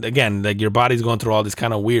 and then again, like your body's going through all this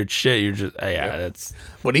kind of weird shit. You're just, that's.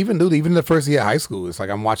 But even the first year of high school, it's like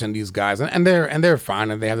I'm watching these guys, and they're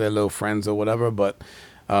fine, and they have their little friends or whatever. But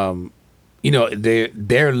they're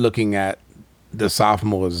looking at the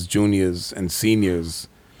sophomores, juniors, and seniors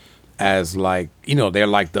as like, they're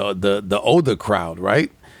like the older crowd,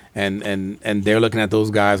 right? And they're looking at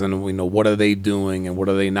those guys, and what are they doing and what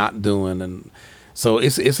are they not doing, and so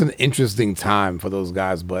it's an interesting time for those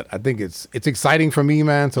guys. But I think it's exciting for me,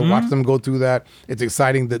 man, to watch them go through that. It's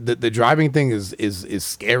exciting. The driving thing is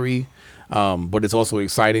scary, but it's also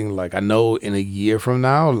exciting. Like I know in a year from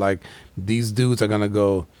now, like these dudes are gonna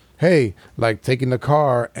go, hey, like taking the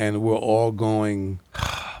car, and we're all going.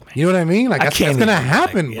 You know what I mean? Like that's gonna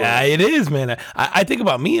happen. Like, yeah, it is, man. I think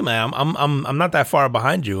about me, man. I'm not that far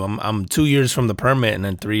behind you. I'm 2 years from the permit, and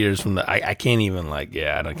then 3 years from the. I can't even I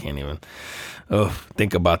can't even. Oh,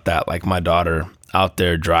 think about that. Like my daughter out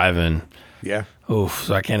there driving. Yeah. Oh,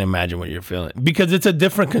 so I can't imagine what you're feeling, because it's a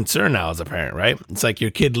different concern now as a parent, right? It's like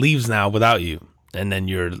your kid leaves now without you, and then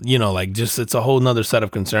you're, like just it's a whole nother set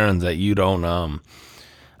of concerns that you don't.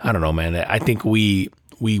 I don't know, man. I think we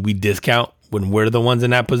discount when we're the ones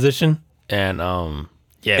in that position, and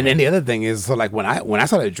yeah. And then the other thing is, so like when I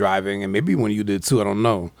started driving, and maybe when you did too, I don't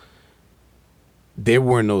know. There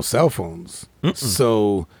were no cell phones,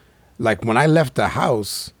 so. Like when I left the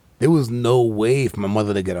house, there was no way for my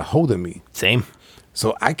mother to get a hold of me. Same.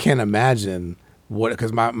 So I can't imagine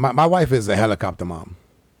because my wife is a helicopter mom.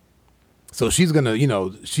 So she's gonna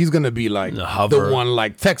be like the one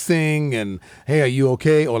like texting and, hey, are you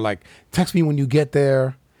okay? Or like text me when you get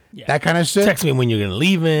there. Yeah. That kind of shit. Text me when you're gonna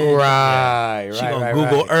leave it. Right, yeah. She gonna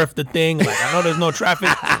Google Earth the thing. Like I know there's no traffic.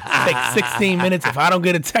 It takes 16 minutes. If I don't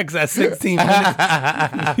get a text at 16 minutes,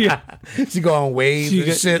 yeah. She go on Waze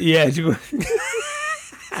and shit. Yeah. She go,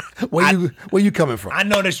 where you coming from? I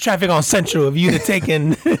know there's traffic on Central. If you'd have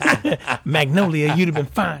taken Magnolia, you'd have been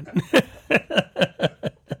fine.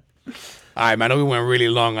 All right, man. I know we went really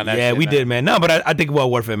long on that. Yeah, shit, we man. did, man. No, but I think well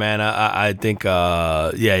worth it, man. I think,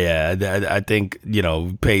 I think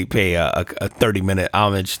pay a 30-minute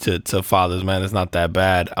homage to fathers, man. It's not that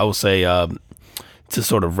bad. I will say to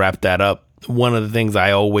sort of wrap that up. One of the things I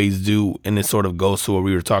always do, and it sort of goes to what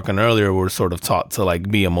we were talking earlier, we're sort of taught to like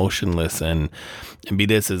be emotionless and be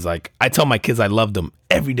this, is like I tell my kids I love them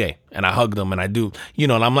every day, and I hug them, and I do,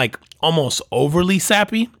 and I'm like almost overly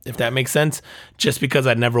sappy, if that makes sense, just because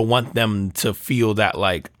I never want them to feel that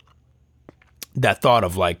like that thought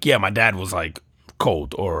of like, yeah, my dad was like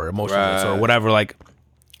cold or emotionless or whatever, like.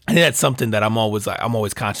 I think that's something that I'm always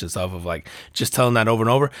conscious of like just telling that over and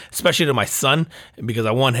over, especially to my son, because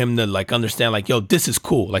I want him to like understand like, yo, this is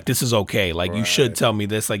cool. Like, this is okay. Like, you should tell me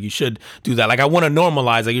this. Like, you should do that. Like, I want to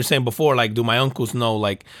normalize, like you're saying before, like, do my uncles know?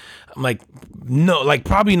 Like, I'm like, no, like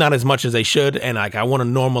probably not as much as they should. And like, I want to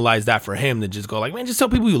normalize that for him to just go like, man, just tell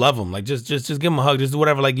people you love them. Like, just give them a hug, just do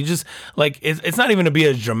whatever. Like, you just like, it's not even to be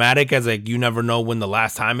as dramatic as like, you never know when the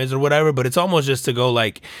last time is or whatever, but it's almost just to go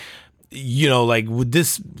like, like with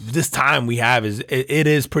this time we have it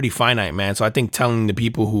is pretty finite, man. So I think telling the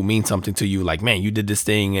people who mean something to you, like, man, you did this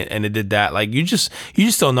thing and it did that, like you just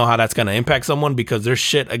don't know how that's gonna impact someone, because there's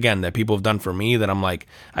shit again that people have done for me that I'm like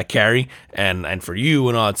I carry and for you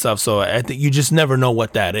and all that stuff. So I think you just never know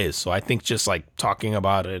what that is. So I think just like talking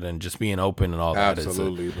about it and just being open and all that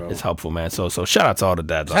is helpful, man. So shout out to all the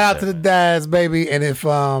dads. Shout out to the dads, baby. And if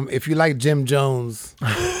you like Jim Jones.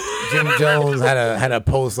 Jim Jones had a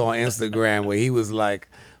post on Instagram where he was like,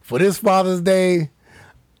 for this Father's Day,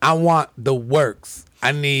 I want the works.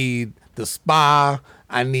 I need the spa.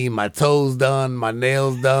 I need my toes done, my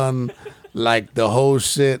nails done, like the whole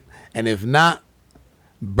shit. And if not,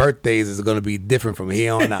 birthdays is going to be different from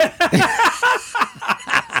here on out.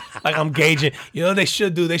 Like, I'm gauging. You know what they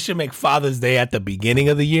should do? They should make Father's Day at the beginning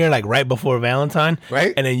of the year, like right before Valentine.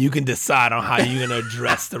 Right. And then you can decide on how you're going to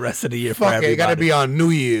address the rest of the year for everybody. It got to be on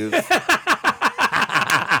New Year's.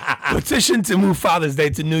 Petition to move Father's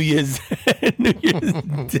Day to New Year's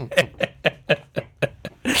Day.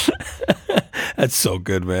 That's so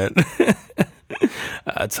good, man.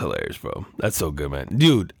 That's hilarious, bro. That's so good, man.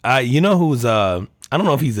 Dude, you know who's... I don't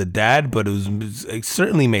know if he's a dad, but it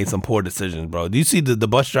certainly made some poor decisions, bro. Do you see the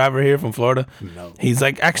bus driver here from Florida? No. He's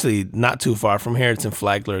like actually not too far from here. It's in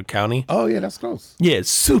Flagler County. Oh, yeah, that's close. Yeah, it's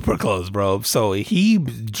super close, bro. So he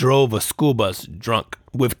drove a school bus drunk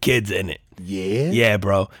with kids in it. Yeah? Yeah,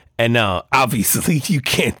 bro. And now, obviously, you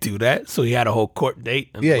can't do that. So he had a whole court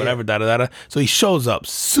date and whatever, da-da-da-da. So he shows up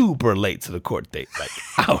super late to the court date, like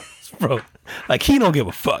hours, bro. Like, he don't give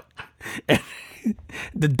a fuck. And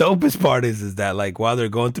The dopest part is that like while they're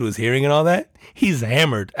going through his hearing and all that, he's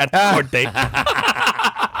hammered at the court date.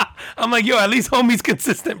 I'm like, yo, at least homie's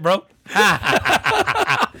consistent, bro.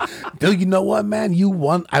 Dude, you know what, man?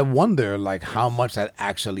 I wonder like how much that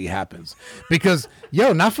actually happens. Because,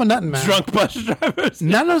 yo, not for nothing, man. Drunk bus drivers.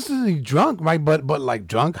 Not necessarily drunk, right? But like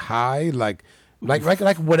drunk, high, like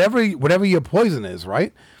whatever your poison is,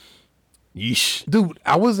 right? Yeesh. Dude,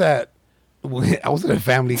 I was at a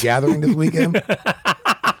family gathering this weekend.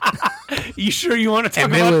 You sure you want to talk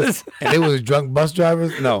about this? And it was drunk bus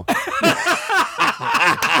drivers? No.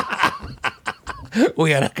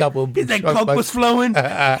 We had a couple. That coke was flowing.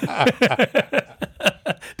 The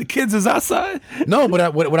kids is outside. No,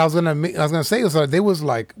 but what I was gonna say was they was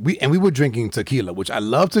like we were drinking tequila, which I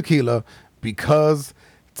love tequila because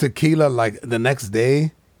tequila like the next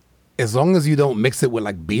day, as long as you don't mix it with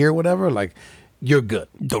like beer or whatever, like you're good.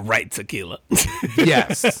 The right tequila.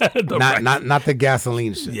 Yes, not the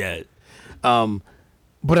gasoline shit. Yeah.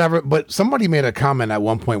 But somebody made a comment at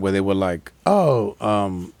one point where they were like, oh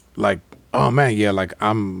man, yeah, like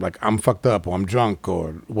I'm fucked up or I'm drunk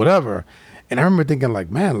or whatever. And I remember thinking like,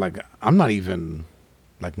 man, like I'm not even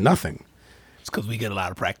like nothing. It's because we get a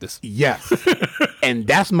lot of practice. Yes. And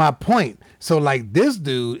that's my point. So like this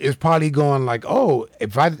dude is probably going like, oh,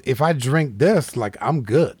 if I drink this, like I'm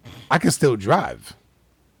good. I can still drive.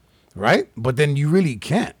 Right? But then you really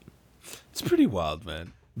can't. It's pretty wild,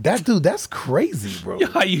 man. That dude, that's crazy, bro.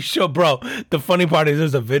 How you show, bro? The funny part is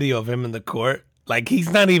there's a video of him in the court. Like, he's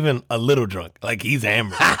not even a little drunk. Like, he's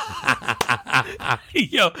hammered.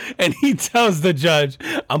 Yo, and he tells the judge,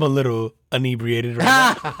 I'm a little inebriated right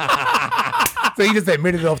now. So he just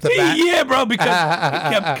admitted it off the bat? Yeah, bro, because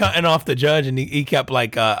he kept cutting off the judge, and he kept,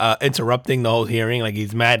 like, interrupting the whole hearing. Like,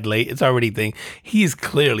 he's mad late. It's already thing. He's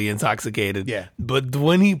clearly intoxicated. Yeah. But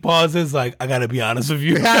when he pauses, like, I got to be honest with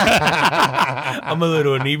you. I'm a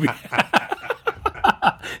little inebriated.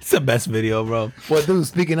 It's the best video, bro. Well, dude,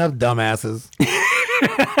 speaking of dumbasses,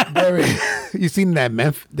 you seen that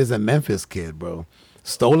there's a Memphis kid, bro,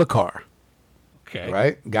 stole a car. Okay.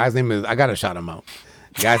 Right? Guy's name is, I gotta shout him out.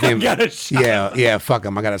 Guy's name, yeah, fuck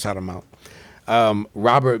him. I gotta shout him out.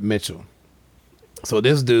 Robert Mitchell. So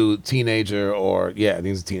this dude, teenager, I think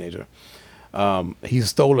he's a teenager. He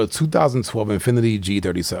stole a 2012 Infiniti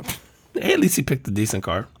G37. Hey, at least he picked a decent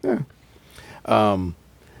car. Yeah.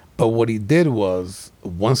 But what he did was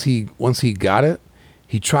once he got it,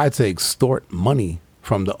 he tried to extort money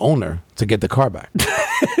from the owner to get the car back.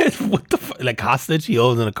 What the fuck? Like hostage? He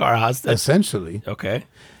holding a car hostage? Essentially. Okay.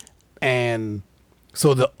 And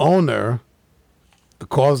so the owner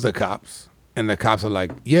calls the cops, and the cops are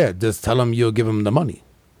like, yeah, just tell him you'll give him the money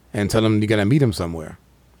and tell him you're going to meet him somewhere.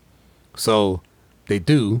 So they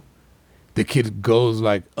do. The kid goes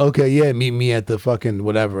like, okay, yeah, meet me at the fucking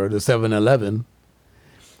whatever, the 7-Eleven.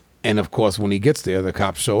 And of course, when he gets there, the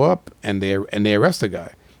cops show up and they arrest the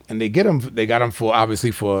guy, and they get him. They got him for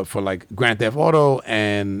obviously for like grand theft auto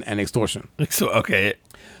and extortion. So okay,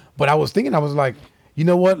 but I was thinking, I was like, you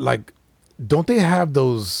know what? Like, don't they have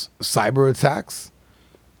those cyber attacks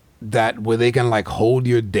that where they can like hold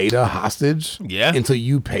your data hostage? Yeah. Until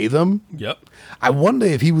you pay them. Yep. I wonder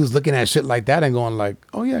if he was looking at shit like that and going like,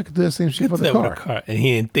 oh yeah, I could do the same shit for the car. And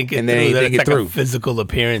he didn't think it through. That it's like a physical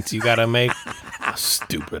appearance you gotta make. How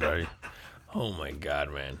stupid are you? Oh my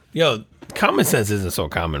God, man. Yo, common sense isn't so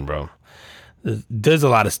common, bro. There's a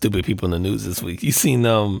lot of stupid people in the news this week. You seen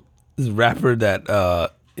this rapper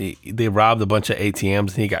that they robbed a bunch of ATMs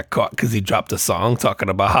and he got caught because he dropped a song talking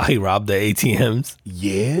about how he robbed the ATMs.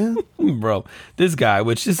 Yeah. Bro, this guy,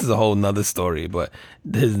 which this is a whole nother story, but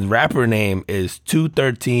his rapper name is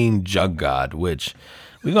 213 Jug God, which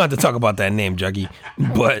we're going to have to talk about that name, Juggy.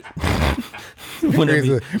 But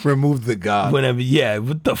remove the God. Yeah,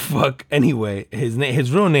 what the fuck? Anyway, his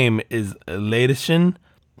real name is Ladishin.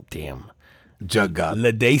 Damn. Jug God.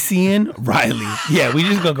 Ladacian Riley. Yeah, we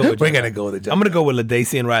just gonna go with We're gonna go with the Jug I'm gonna go with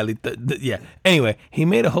Ladacian Riley. Yeah. Anyway, he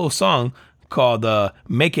made a whole song called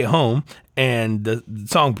Make It Home, and the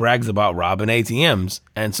song brags about robbing ATMs.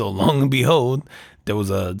 And so long and behold, there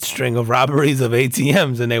was a string of robberies of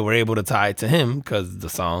ATMs, and they were able to tie it to him because the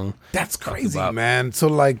song. That's crazy, man. So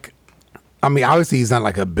like, I mean, obviously he's not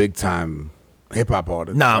like a big time hip hop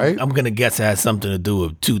artist. Nah, right? I'm gonna guess it has something to do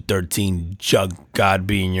with 213 Jug God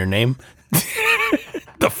being your name.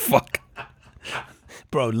 The fuck,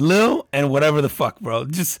 bro, Lil and whatever the fuck, bro.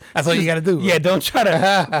 That's all you gotta do. Bro. Yeah, don't try to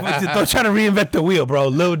reinvent the wheel, bro.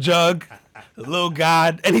 Lil Jug, Lil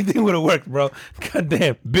God, anything would have worked, bro.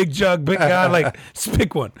 Goddamn, Big Jug, Big God, like just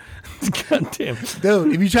pick one. Goddamn,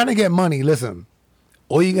 dude. If you're trying to get money, listen.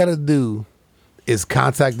 All you gotta do is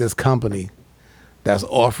contact this company that's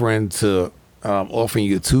offering to offering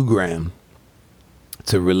you $2,000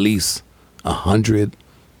 to release 100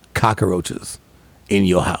 cockroaches in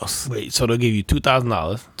your house. Wait, so they'll give you $2,000,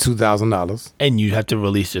 $2,000, and you have to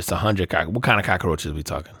release just 100 cockroaches. What kind of cockroaches are we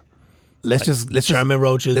talking? Let's German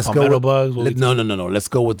roaches, palmetto bugs. No. Let's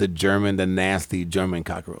go with the nasty German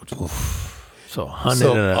cockroaches. So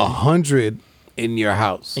 100 in your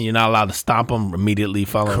house, and you're not allowed to stomp them immediately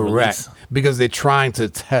following correct? Release. Because they're trying to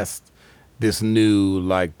test this new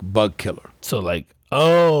like bug killer. So like,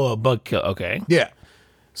 a bug killer. Okay. Yeah.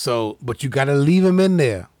 So, but you got to leave them in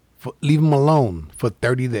there. Leave them alone for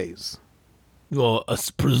 30 days. Well,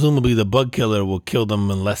 presumably the bug killer will kill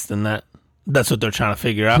them in less than that. That's what they're trying to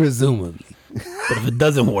figure out. Presumably. But if it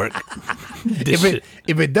doesn't work,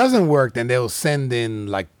 if it doesn't work, then they'll send in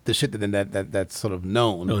like the shit that's sort of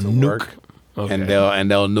known to work, okay. and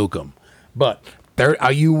they'll nuke them. But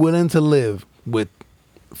are you willing to live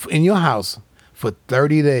in your house for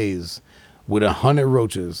 30 days with 100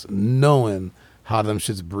 roaches, knowing how them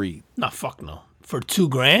shits breed? Nah, fuck no. For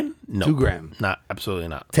 $2,000? No. $2,000. Nah, absolutely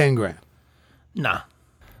not. $10,000. Nah.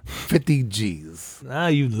 50 G's. Nah,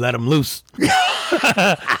 you let them loose.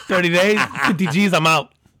 30 days, 50 G's, I'm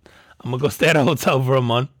out. I'm going to go stay at a hotel for a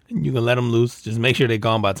month, and you can let them loose. Just make sure they're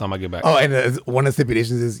gone by the time I get back. Oh, and one of the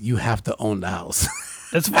stipulations is you have to own the house.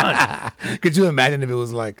 That's fine. Could you imagine if it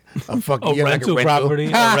was like a fucking rental property? You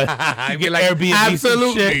get like, Airbnb.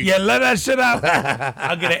 Absolutely. Shit. Yeah, let that shit out.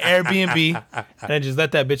 I'll get an Airbnb and then just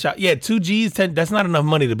let that bitch out. Yeah, 2 G's, 10, that's not enough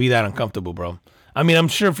money to be that uncomfortable, bro. I mean, I'm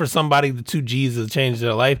sure for somebody, the 2 G's has changed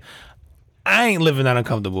their life. I ain't living that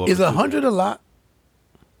uncomfortable. Is 100 a lot?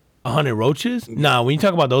 100 roaches? Nah, when you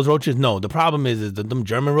talk about those roaches, no. The problem is them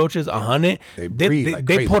German roaches, 100,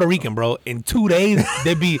 they Puerto Rican, bro. In 2 days,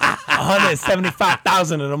 there'd be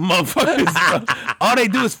 175,000 of them motherfuckers, bro. All they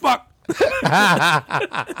do is fuck.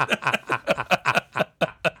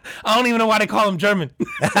 I don't even know why they call them German.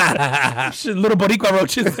 Shit, little Boricua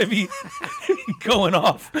roaches, they be going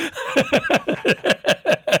off.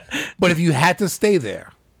 But if you had to stay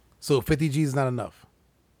there, so 50 G's is not enough.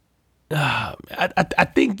 I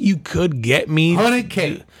think you could get me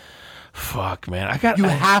 100K. Fuck, man. You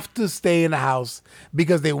have to stay in the house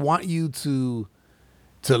because they want you to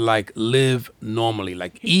like live normally,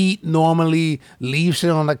 like eat normally, leave shit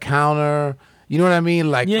on the counter. You know what I mean?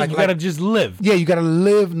 Like, yeah, you gotta just live. Yeah, you gotta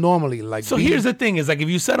live normally. Like, so here's the thing: is like if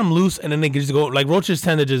you set them loose and then they can just go. Like roaches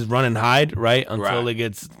tend to just run and hide, right? Until it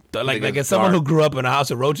gets like as someone who grew up in a house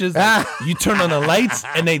of roaches, like, you turn on the lights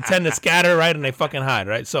and they tend to scatter, right? And they fucking hide,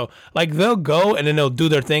 right? So like they'll go and then they'll do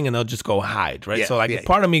their thing and they'll just go hide, right? So like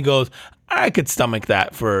part of me goes, I could stomach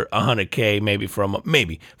that for 100K, maybe for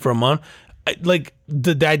a month. Like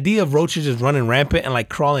the idea of roaches just running rampant and like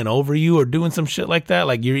crawling over you or doing some shit like that,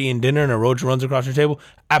 like you're eating dinner and a roach runs across your table,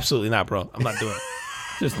 absolutely not, bro. I'm not doing it.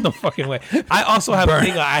 There's no fucking way. I also have a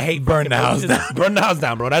thing. I hate burn the house down. Burn the house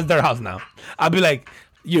down, bro. That's their house now. I'll be like,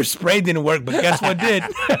 your spray didn't work, but guess what did?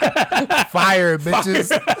 Fire, bitches.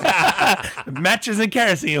 Fire. Matches and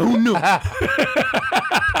kerosene. Who knew?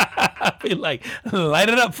 I'll be like, light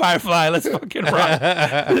it up, Firefly. Let's fucking rock.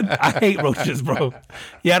 I hate roaches, bro.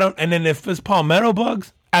 Yeah, I don't. And then if it's palmetto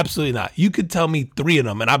bugs, absolutely not. You could tell me 3 of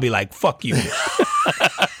them, and I'll be like, fuck you.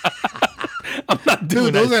 I'm not doing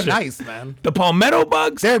that. Dude, those are shit. nice, man. The palmetto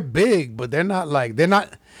bugs? They're big, but they're not.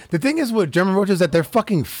 The thing is with German roaches that they're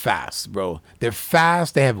fucking fast, bro. They're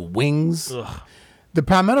fast. They have wings. Ugh. The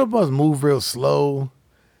palmetto bugs move real slow.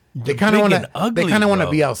 They kind of want to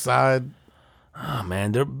be outside. Oh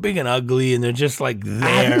man, they're big and ugly, and they're just like there.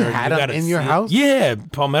 Have you had them in your house? Yeah,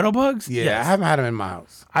 palmetto bugs. Yeah, yes. I haven't had them in my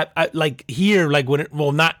house. I like here, like when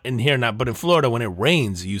not in here, but in Florida when it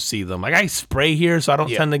rains, you see them. Like I spray here, so I don't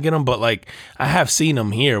tend to get them. But like I have seen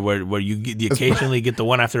them here, where you occasionally get the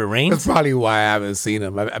one after it rains. That's probably why I haven't seen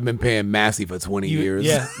them. I've been paying Massey for 20 years.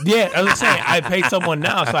 Yeah. I was saying I paid someone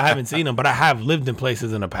now, so I haven't seen them. But I have lived in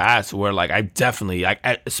places in the past where like I definitely,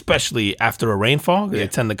 especially after a rainfall, they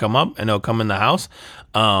tend to come up and they'll come in the house.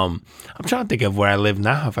 I'm trying to think of where I live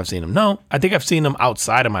now if I've seen them. No, I think I've seen them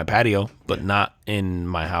outside of my patio, but not in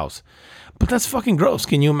my house. But that's fucking gross.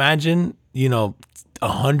 Can you imagine,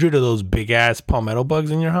 100 of those big ass palmetto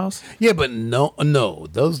bugs in your house? Yeah, but no,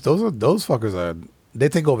 those fuckers are. They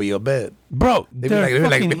take over your bed, bro. They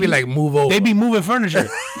be like move over. They be moving furniture.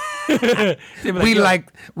 We like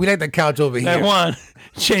the couch over here. Like Juan,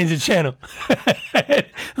 change the channel.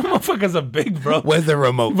 Motherfuckers are big, bro. Where's the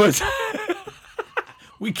remote?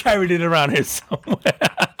 We carried it around here somewhere.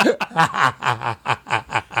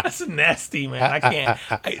 That's nasty, man. I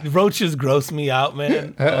can't. Roaches gross me out,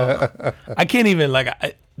 man. I can't even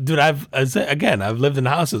Dude, I've lived in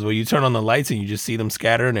houses where you turn on the lights and you just see them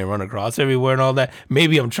scatter and they run across everywhere and all that.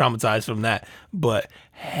 Maybe I'm traumatized from that, but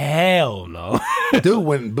hell no. Dude,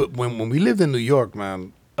 when we lived in New York,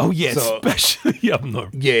 man. Oh yeah, especially up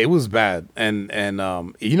north. Yeah, it was bad, and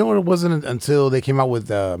you know what? It wasn't until they came out with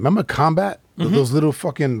remember Combat, those little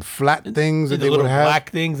fucking flat things that they would have, black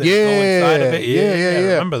things that go inside of it. Yeah.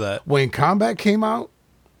 I remember that when Combat came out,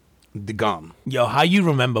 the gum. Yo, how you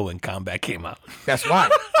remember when Combat came out? That's why.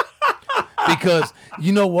 Because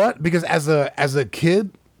you know what? Because as a kid,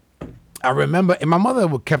 I remember, and my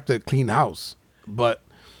mother kept a clean house, but.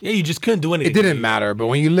 Yeah, you just couldn't do anything. It didn't matter, but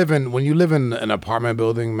when you live in an apartment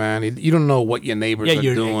building, man, you don't know what your neighbors are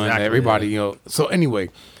doing. Exactly, everybody, you know. So anyway,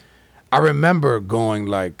 I remember going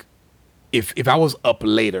like, if I was up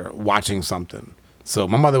later watching something, so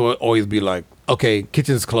my mother would always be like, "Okay,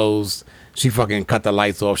 kitchen's closed." She fucking cut the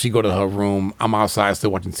lights off. She go to her room. I'm outside still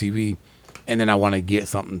watching TV, and then I want to get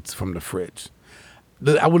something from the fridge.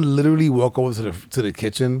 I would literally walk over to the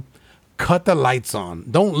kitchen, cut the lights on,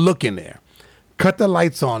 don't look in there. Cut the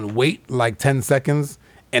lights on, wait like 10 seconds,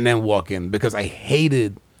 and then walk in because I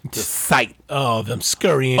hated the sight. Oh, them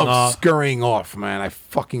scurrying off, man. I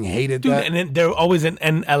fucking hated Dude, that. And then they're always in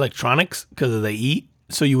electronics because they eat.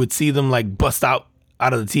 So you would see them like bust out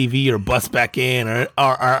of the TV or bust back in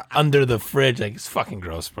or under the fridge. Like, it's fucking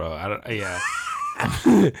gross, bro. I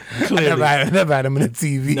never had them in the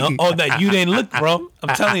TV. No, that you didn't look, bro.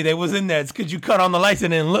 I'm telling you, they was in there. It's because you cut on the lights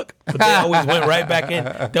and didn't look. But they always went right back in.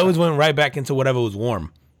 They always went right back into whatever was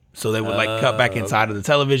warm. So they would like cut back inside of the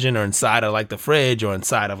television or inside of like the fridge or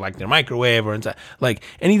inside of like their microwave or inside like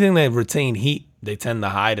anything that retain heat. They tend to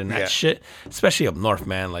hide in that shit, especially up north,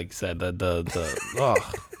 man. Like you said, the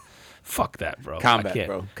fuck that, bro. Combat,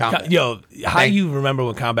 bro. Combat. Yo, how do you remember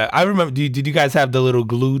when Combat? I remember. Did you guys have the little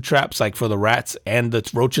glue traps like for the rats and the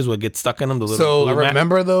roaches would get stuck in them? So I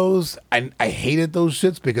remember those. I hated those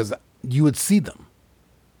shits because you would see them.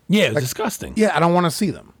 Yeah, it was disgusting. Yeah, I don't want to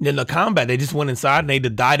see them. In the Combat, they just went inside and they either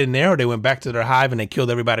died in there or they went back to their hive and they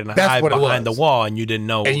killed everybody in the hive behind the wall and you didn't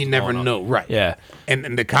know. And you never know, right? Yeah.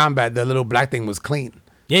 And the Combat, the little black thing was clean.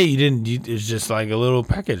 Yeah, you didn't. It's just like a little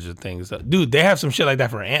package of things. Dude, they have some shit like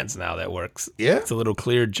that for ants now that works. Yeah? It's a little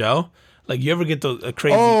clear gel. Like, you ever get a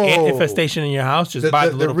crazy ant infestation in your house? Just buy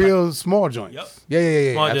the little real small joints. Yep.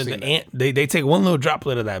 Yeah. Small joints. The ant, they take one little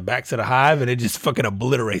droplet of that back to the hive and it just fucking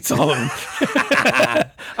obliterates all of them.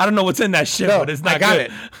 I don't know what's in that shit, but it's not good.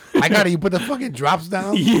 I got it. You put the fucking drops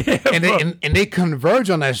down. Yeah, and they converge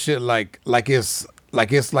on that shit like it's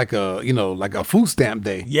like a food stamp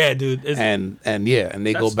day. Yeah, dude. And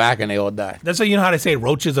they go back and they all die. That's why you know how they say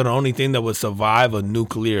roaches are the only thing that would survive a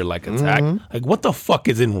nuclear like attack. Mm-hmm. Like, what the fuck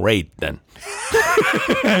is in raid then?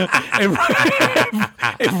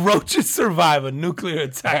 if roaches survive a nuclear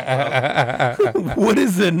attack, bro, what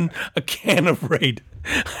is in a can of raid?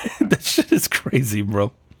 That shit is crazy,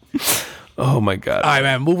 bro. Oh my god. All right,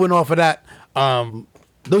 man. Moving off of that.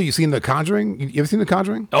 No, you seen The Conjuring? You ever seen The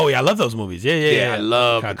Conjuring? Oh yeah, I love those movies. Yeah. I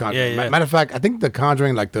love The Conjuring. Yeah. Matter of fact, I think The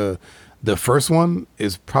Conjuring, like the first one,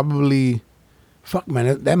 is probably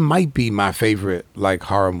that might be my favorite like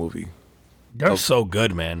horror movie. They're so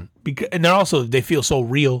good, man. And they feel so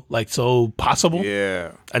real, like so possible.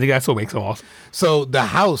 Yeah, I think that's what makes them awesome. So the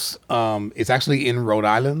house is actually in Rhode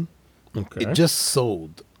Island. Okay. It just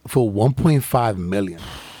sold for $1.5 million.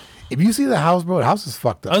 If you see the house, bro, the house is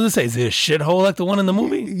fucked up. I was gonna say, is it a shithole like the one in the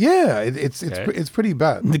movie? Yeah, it's pretty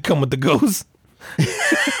bad. They come with the ghosts.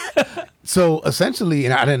 So essentially,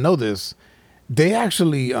 and I didn't know this, they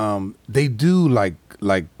actually they do like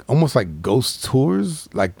almost like ghost tours,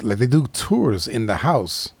 like they do tours in the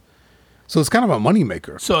house. So it's kind of a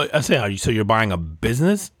moneymaker. So I say, so you're buying a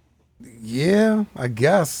business? Yeah, I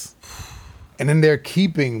guess. And then they're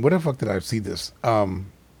keeping. Where the fuck did I see this? I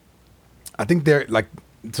think they're like.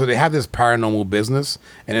 So they have this paranormal business,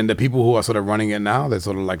 and then the people who are sort of running it now, they're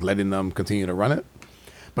sort of like letting them continue to run it.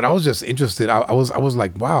 But I was just interested. I was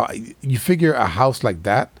like, wow, you figure a house like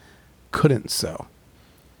that couldn't sell,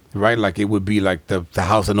 right? Like it would be like the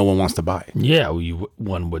house that no one wants to buy. Yeah,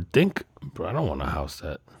 one would think, bro, I don't want a house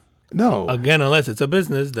that. No. Again, unless it's a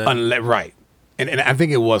business. Then. Right. And I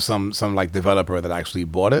think it was some like developer that actually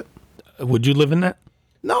bought it. Would you live in that?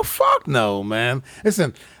 No, fuck no, man.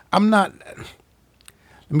 Listen, I'm not...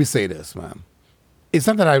 Let me say this, man. It's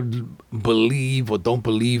not that I believe or don't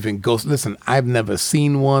believe in ghosts. Listen, I've never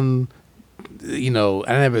seen one. I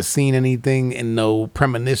never seen anything and no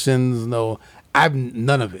premonitions. I've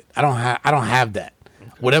none of it. I don't have that.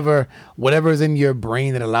 Okay. Whatever is in your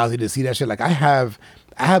brain that allows you to see that shit. Like I have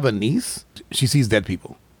a niece. She sees dead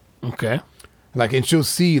people. Okay. Like, and she'll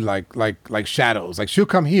see like shadows. Like she'll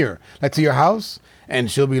come here, like to your house, and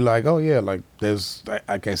she'll be like, "Oh yeah, like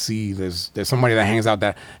I can see there's somebody that hangs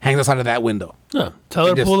outside of that window." Huh. Tell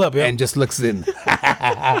her to pull up, yeah, and just looks in.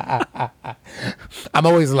 I'm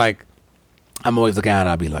always looking at it.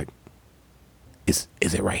 I'll be like, "Is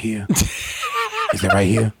it right here? Is it right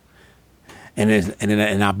here?"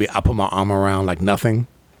 And I'll put my arm around like nothing,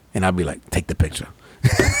 and I'll be like, "Take the picture."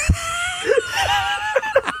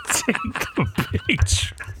 Take a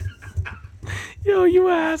picture. Yo, you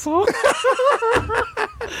asshole.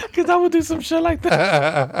 Because I would do some shit like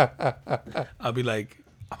that. I'll be like,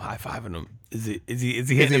 I'm high-fiving him. Is he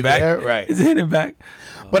hitting it back? There? Right. Is he hitting it back?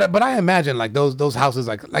 But I imagine like those houses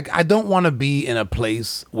like I don't want to be in a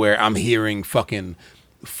place where I'm hearing fucking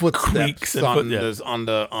footsteps on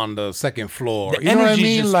the second floor. You know what I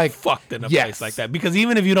mean? Just like fucked in a place like that. Because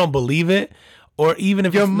even if you don't believe it, or even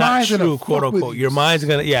if it's not true, quote unquote, your mind's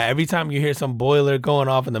gonna every time you hear some boiler going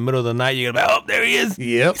off in the middle of the night, you're gonna be, oh, there he is.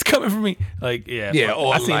 Yep. He's coming for me. Like,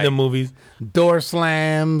 or I've seen the movies. Door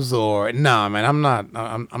slams or man, I'm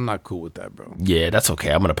not cool with that, bro. Yeah, that's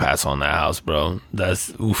okay. I'm gonna pass on that house, bro.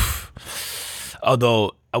 That's oof.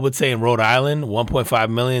 Although I would say in Rhode Island, 1.5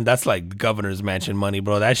 million, that's like the governor's mansion money,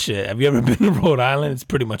 bro. That shit. Have you ever been to Rhode Island? It's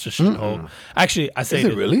pretty much a shithole. Actually, I say is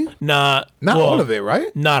it really? Nah. Not all of it,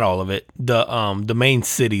 right? Not all of it. The main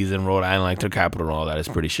cities in Rhode Island, like their capital and all that, is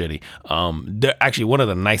pretty shitty. They're actually one of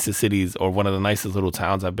the nicest cities or one of the nicest little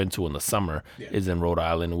towns I've been to in the summer is in Rhode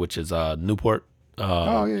Island, which is Newport.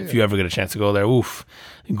 If you ever get a chance to go there, oof,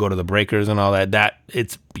 you go to the breakers and all that. That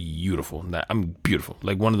it's beautiful. Beautiful.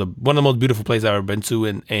 Like one of the most beautiful places I've ever been to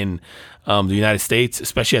in the United States,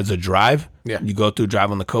 especially as a drive. Yeah, you go through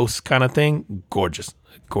drive on the coast kind of thing. Gorgeous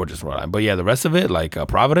Rhode Island. But yeah, the rest of it, like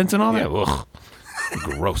Providence and all that, ugh,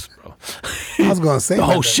 gross, bro. I was gonna say the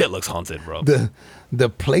whole shit looks haunted, bro. The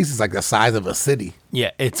place is like the size of a city.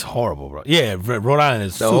 Yeah, it's horrible, bro. Yeah, Rhode Island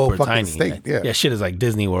is super tiny. State, yeah, shit is like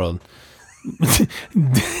Disney World.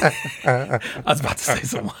 I was about to say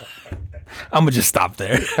something. I'm gonna just stop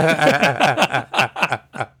there.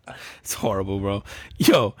 It's horrible, bro.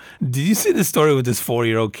 Yo, did you see the story with this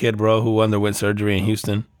 4-year-old kid, bro, who underwent surgery in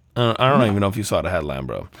Houston? I don't even know if you saw the headline,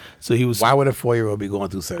 bro. So he was. Why would a 4-year-old be going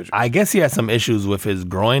through surgery? I guess he had some issues with his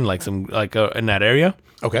groin, like in that area.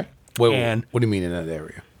 Okay. Wait, what do you mean in that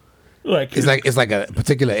area? Like it's like a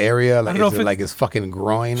particular area. Like is it like his fucking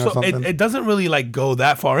groin or something? It doesn't really like go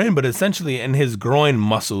that far in, but essentially in his groin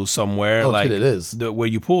muscle somewhere, like it is where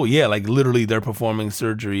you pull. Yeah, like literally they're performing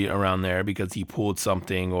surgery around there because he pulled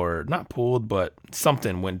something, or not pulled, but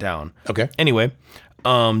something went down. Okay. Anyway,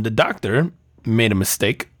 the doctor made a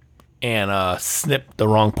mistake and snipped the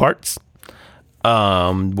wrong parts.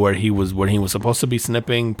 Where he was supposed to be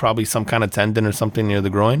snipping probably some kind of tendon or something near the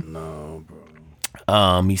groin. No.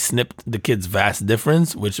 He snipped the kid's vas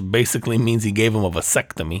deferens, which basically means he gave him a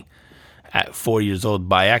vasectomy at 4 years old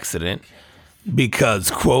by accident because,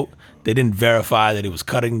 quote, they didn't verify that he was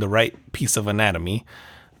cutting the right piece of anatomy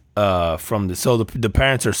from the. So the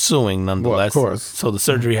parents are suing nonetheless. Well, of course. So the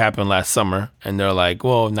surgery happened last summer, and they're like,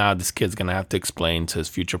 well, now this kid's going to have to explain to his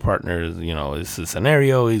future partners, this is a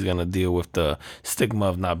scenario. He's going to deal with the stigma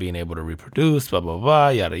of not being able to reproduce, blah, blah, blah,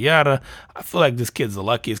 yada, yada. I feel like this kid's the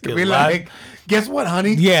luckiest kid alive. Like, guess what,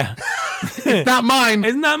 honey? Yeah. It's not mine.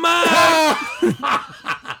 It's not mine.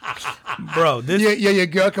 Bro, this. Yeah, your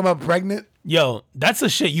girl come up pregnant. Yo, that's a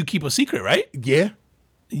shit you keep a secret, right? Yeah.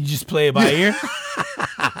 You just play it by ear?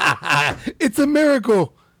 It's a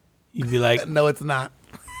miracle. You'd be like, no, it's not.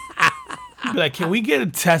 You'd be like, can we get a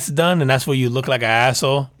test done? And that's where you look like an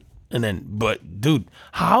asshole. And then, but dude,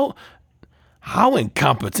 how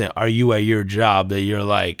incompetent are you at your job that you're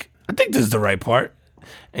like, I think this is the right part,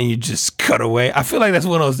 and you just cut away? I feel like that's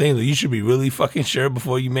one of those things that you should be really fucking sure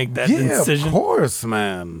before you make that decision. Of course,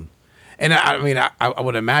 man. And I mean, I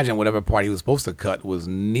would imagine whatever part he was supposed to cut was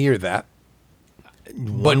near that.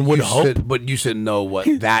 One would hope. But you should know what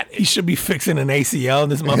that is. He should be fixing an ACL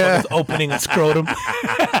and this motherfucker's opening a scrotum.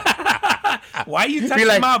 Why are you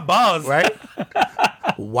touching my balls? Right?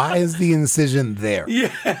 Why is the incision there?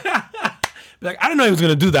 Yeah. Like, I didn't know he was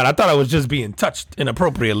going to do that. I thought I was just being touched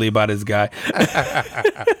inappropriately by this guy.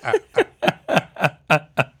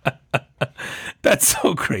 That's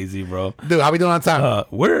so crazy, bro. Dude, how we doing on time?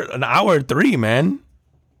 We're an hour 3, man.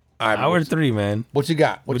 All right, hour 3, man. What you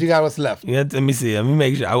got? What you got? What's left? Yeah, let me see. Let me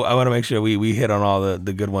make sure. I want to make sure we hit on all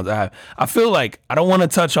the good ones I have. I feel like I don't want to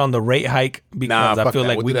touch on the rate hike because I feel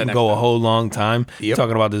like we can go a whole long time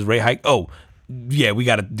talking about this rate hike. Oh, yeah, we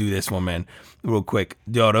got to do this one, man, real quick.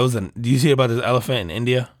 Yo, do you see about this elephant in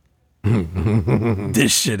India?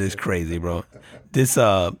 This shit is crazy, bro. This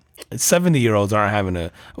 70-year-olds aren't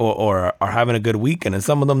having or are having a good week, and then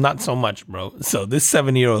some of them not so much, bro. So this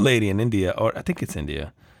 70-year-old lady in India, or I think it's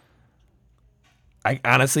India. I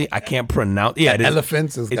honestly can't pronounce. Yeah, it is.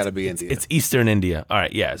 Elephants has got to be India. It's Eastern India. All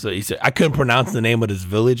right, yeah. So Eastern. I couldn't pronounce the name of this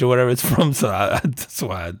village or whatever it's from, so that's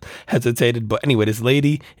why I hesitated. But anyway, this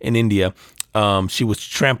lady in India, she was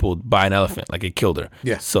trampled by an elephant, like it killed her.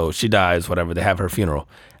 Yeah. So she dies. Whatever. They have her funeral.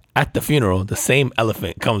 At the funeral, the same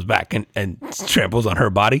elephant comes back and tramples on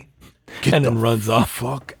her body, and then runs off.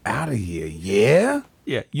 Fuck out of here. Yeah.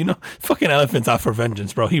 Yeah, fucking elephants out for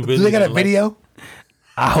vengeance, bro. He really. Do they got a video?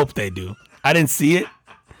 I hope they do. I didn't see it.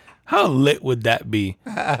 How lit would that be?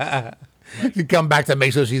 You come back to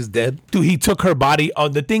make sure she's dead. Dude, he took her body. Oh,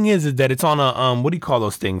 the thing is that it's on a what do you call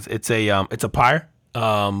those things? It's a pyre.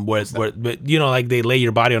 Where like they lay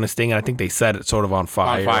your body on this thing, and I think they set it sort of on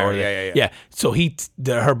fire. Yeah. So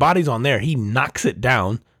her body's on there. He knocks it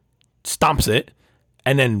down, stomps it,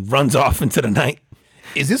 and then runs off into the night.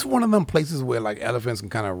 Is this one of them places where like elephants can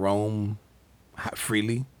kind of roam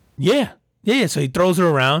freely? Yeah. Yeah, so he throws her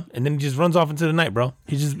around and then he just runs off into the night, bro.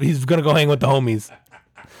 He's gonna go hang with the homies.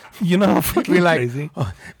 Fucking crazy.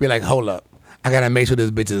 Be like, hold up, I gotta make sure this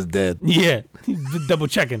bitch is dead. Yeah, double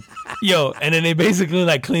checking. Yo, and then they basically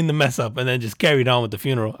like clean the mess up and then just carried on with the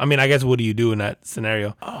funeral. I mean, I guess what do you do in that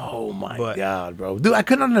scenario? Oh my God, bro, dude, I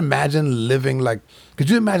couldn't imagine living like. Could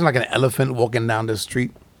you imagine like an elephant walking down the street?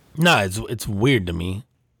 Nah, it's weird to me.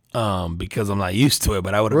 Because I'm not used to it,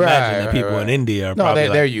 but I would imagine that people in India are probably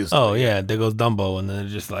they're used to it. Oh yeah, there goes Dumbo, and then they're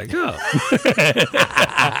just like, oh.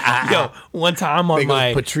 Yo, one time on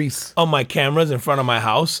my cameras in front of my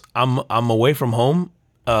house, I'm away from home.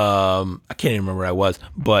 I can't even remember where I was,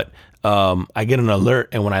 but I get an alert,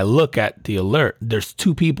 and when I look at the alert, there's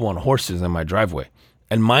 2 people on horses in my driveway.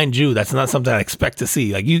 And mind you, that's not something I expect to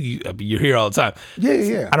see. Like you're here all the time.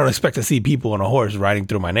 Yeah. I don't expect to see people on a horse riding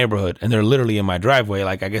through my neighborhood, and they're literally in my driveway.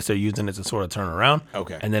 Like I guess they're using it to sort of turn around.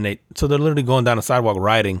 Okay. And then they're literally going down the sidewalk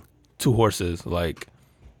riding 2 horses, like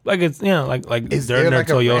it's like is they're in their like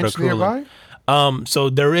Toyota Corolla. So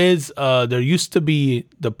there used to be,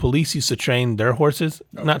 the police used to train their horses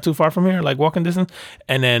not too far from here, like walking distance,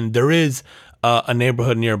 and then there is. A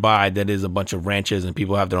neighborhood nearby that is a bunch of ranches and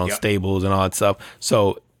people have their own stables and all that stuff.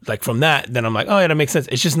 So like from that, then I'm like, oh yeah, that makes sense.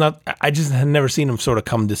 It's just not, I just had never seen them sort of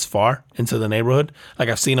come this far into the neighborhood. Like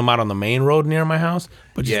I've seen them out on the main road near my house,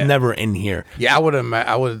 but just never in here. Yeah,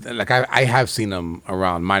 I have seen them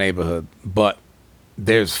around my neighborhood, but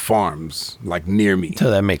there's farms like near me.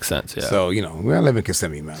 So that makes sense. Yeah. So, I live in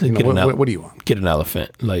Kissimmee, man. So what do you want? Get an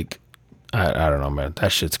elephant. Like, I don't know, man. That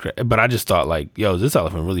shit's crazy. But I just thought, like, yo, this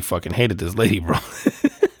elephant really fucking hated this lady, bro.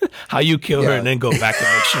 How you kill her and then go back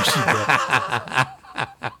and make sure she's dead.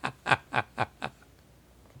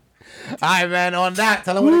 All right, man. On that,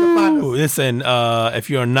 tell them where they can find us. Listen, if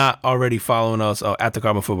you're not already following us at the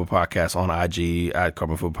Carbon Football Podcast on IG, at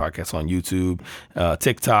Carbon Football Podcast on YouTube,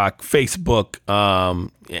 TikTok, Facebook,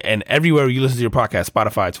 and everywhere you listen to your podcast,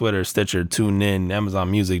 Spotify, Twitter, Stitcher, TuneIn,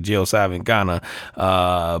 Amazon Music, JioSaavn, Ghana,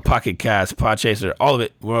 Pocket Cast, Podchaser, all of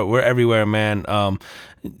it. We're everywhere, man.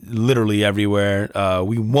 Literally everywhere.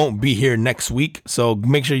 We won't be here next week, so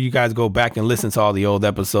make sure you guys go back and listen to all the old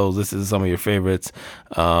episodes. Listen to some of your favorites.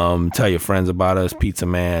 Tell your friends about us, pizza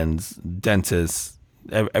mans, dentists,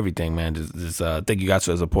 everything, man. Just thank you guys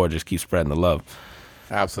for the support. Just keep spreading the love.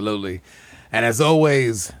 Absolutely. And as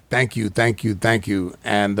always, thank you.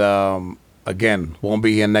 And again, won't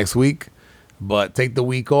be here next week, but take the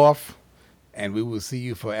week off. And we will see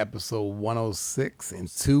you for episode 106 in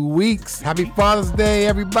 2 weeks. Happy Father's Day,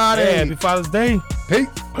 everybody. Yeah, happy Father's Day. Peace.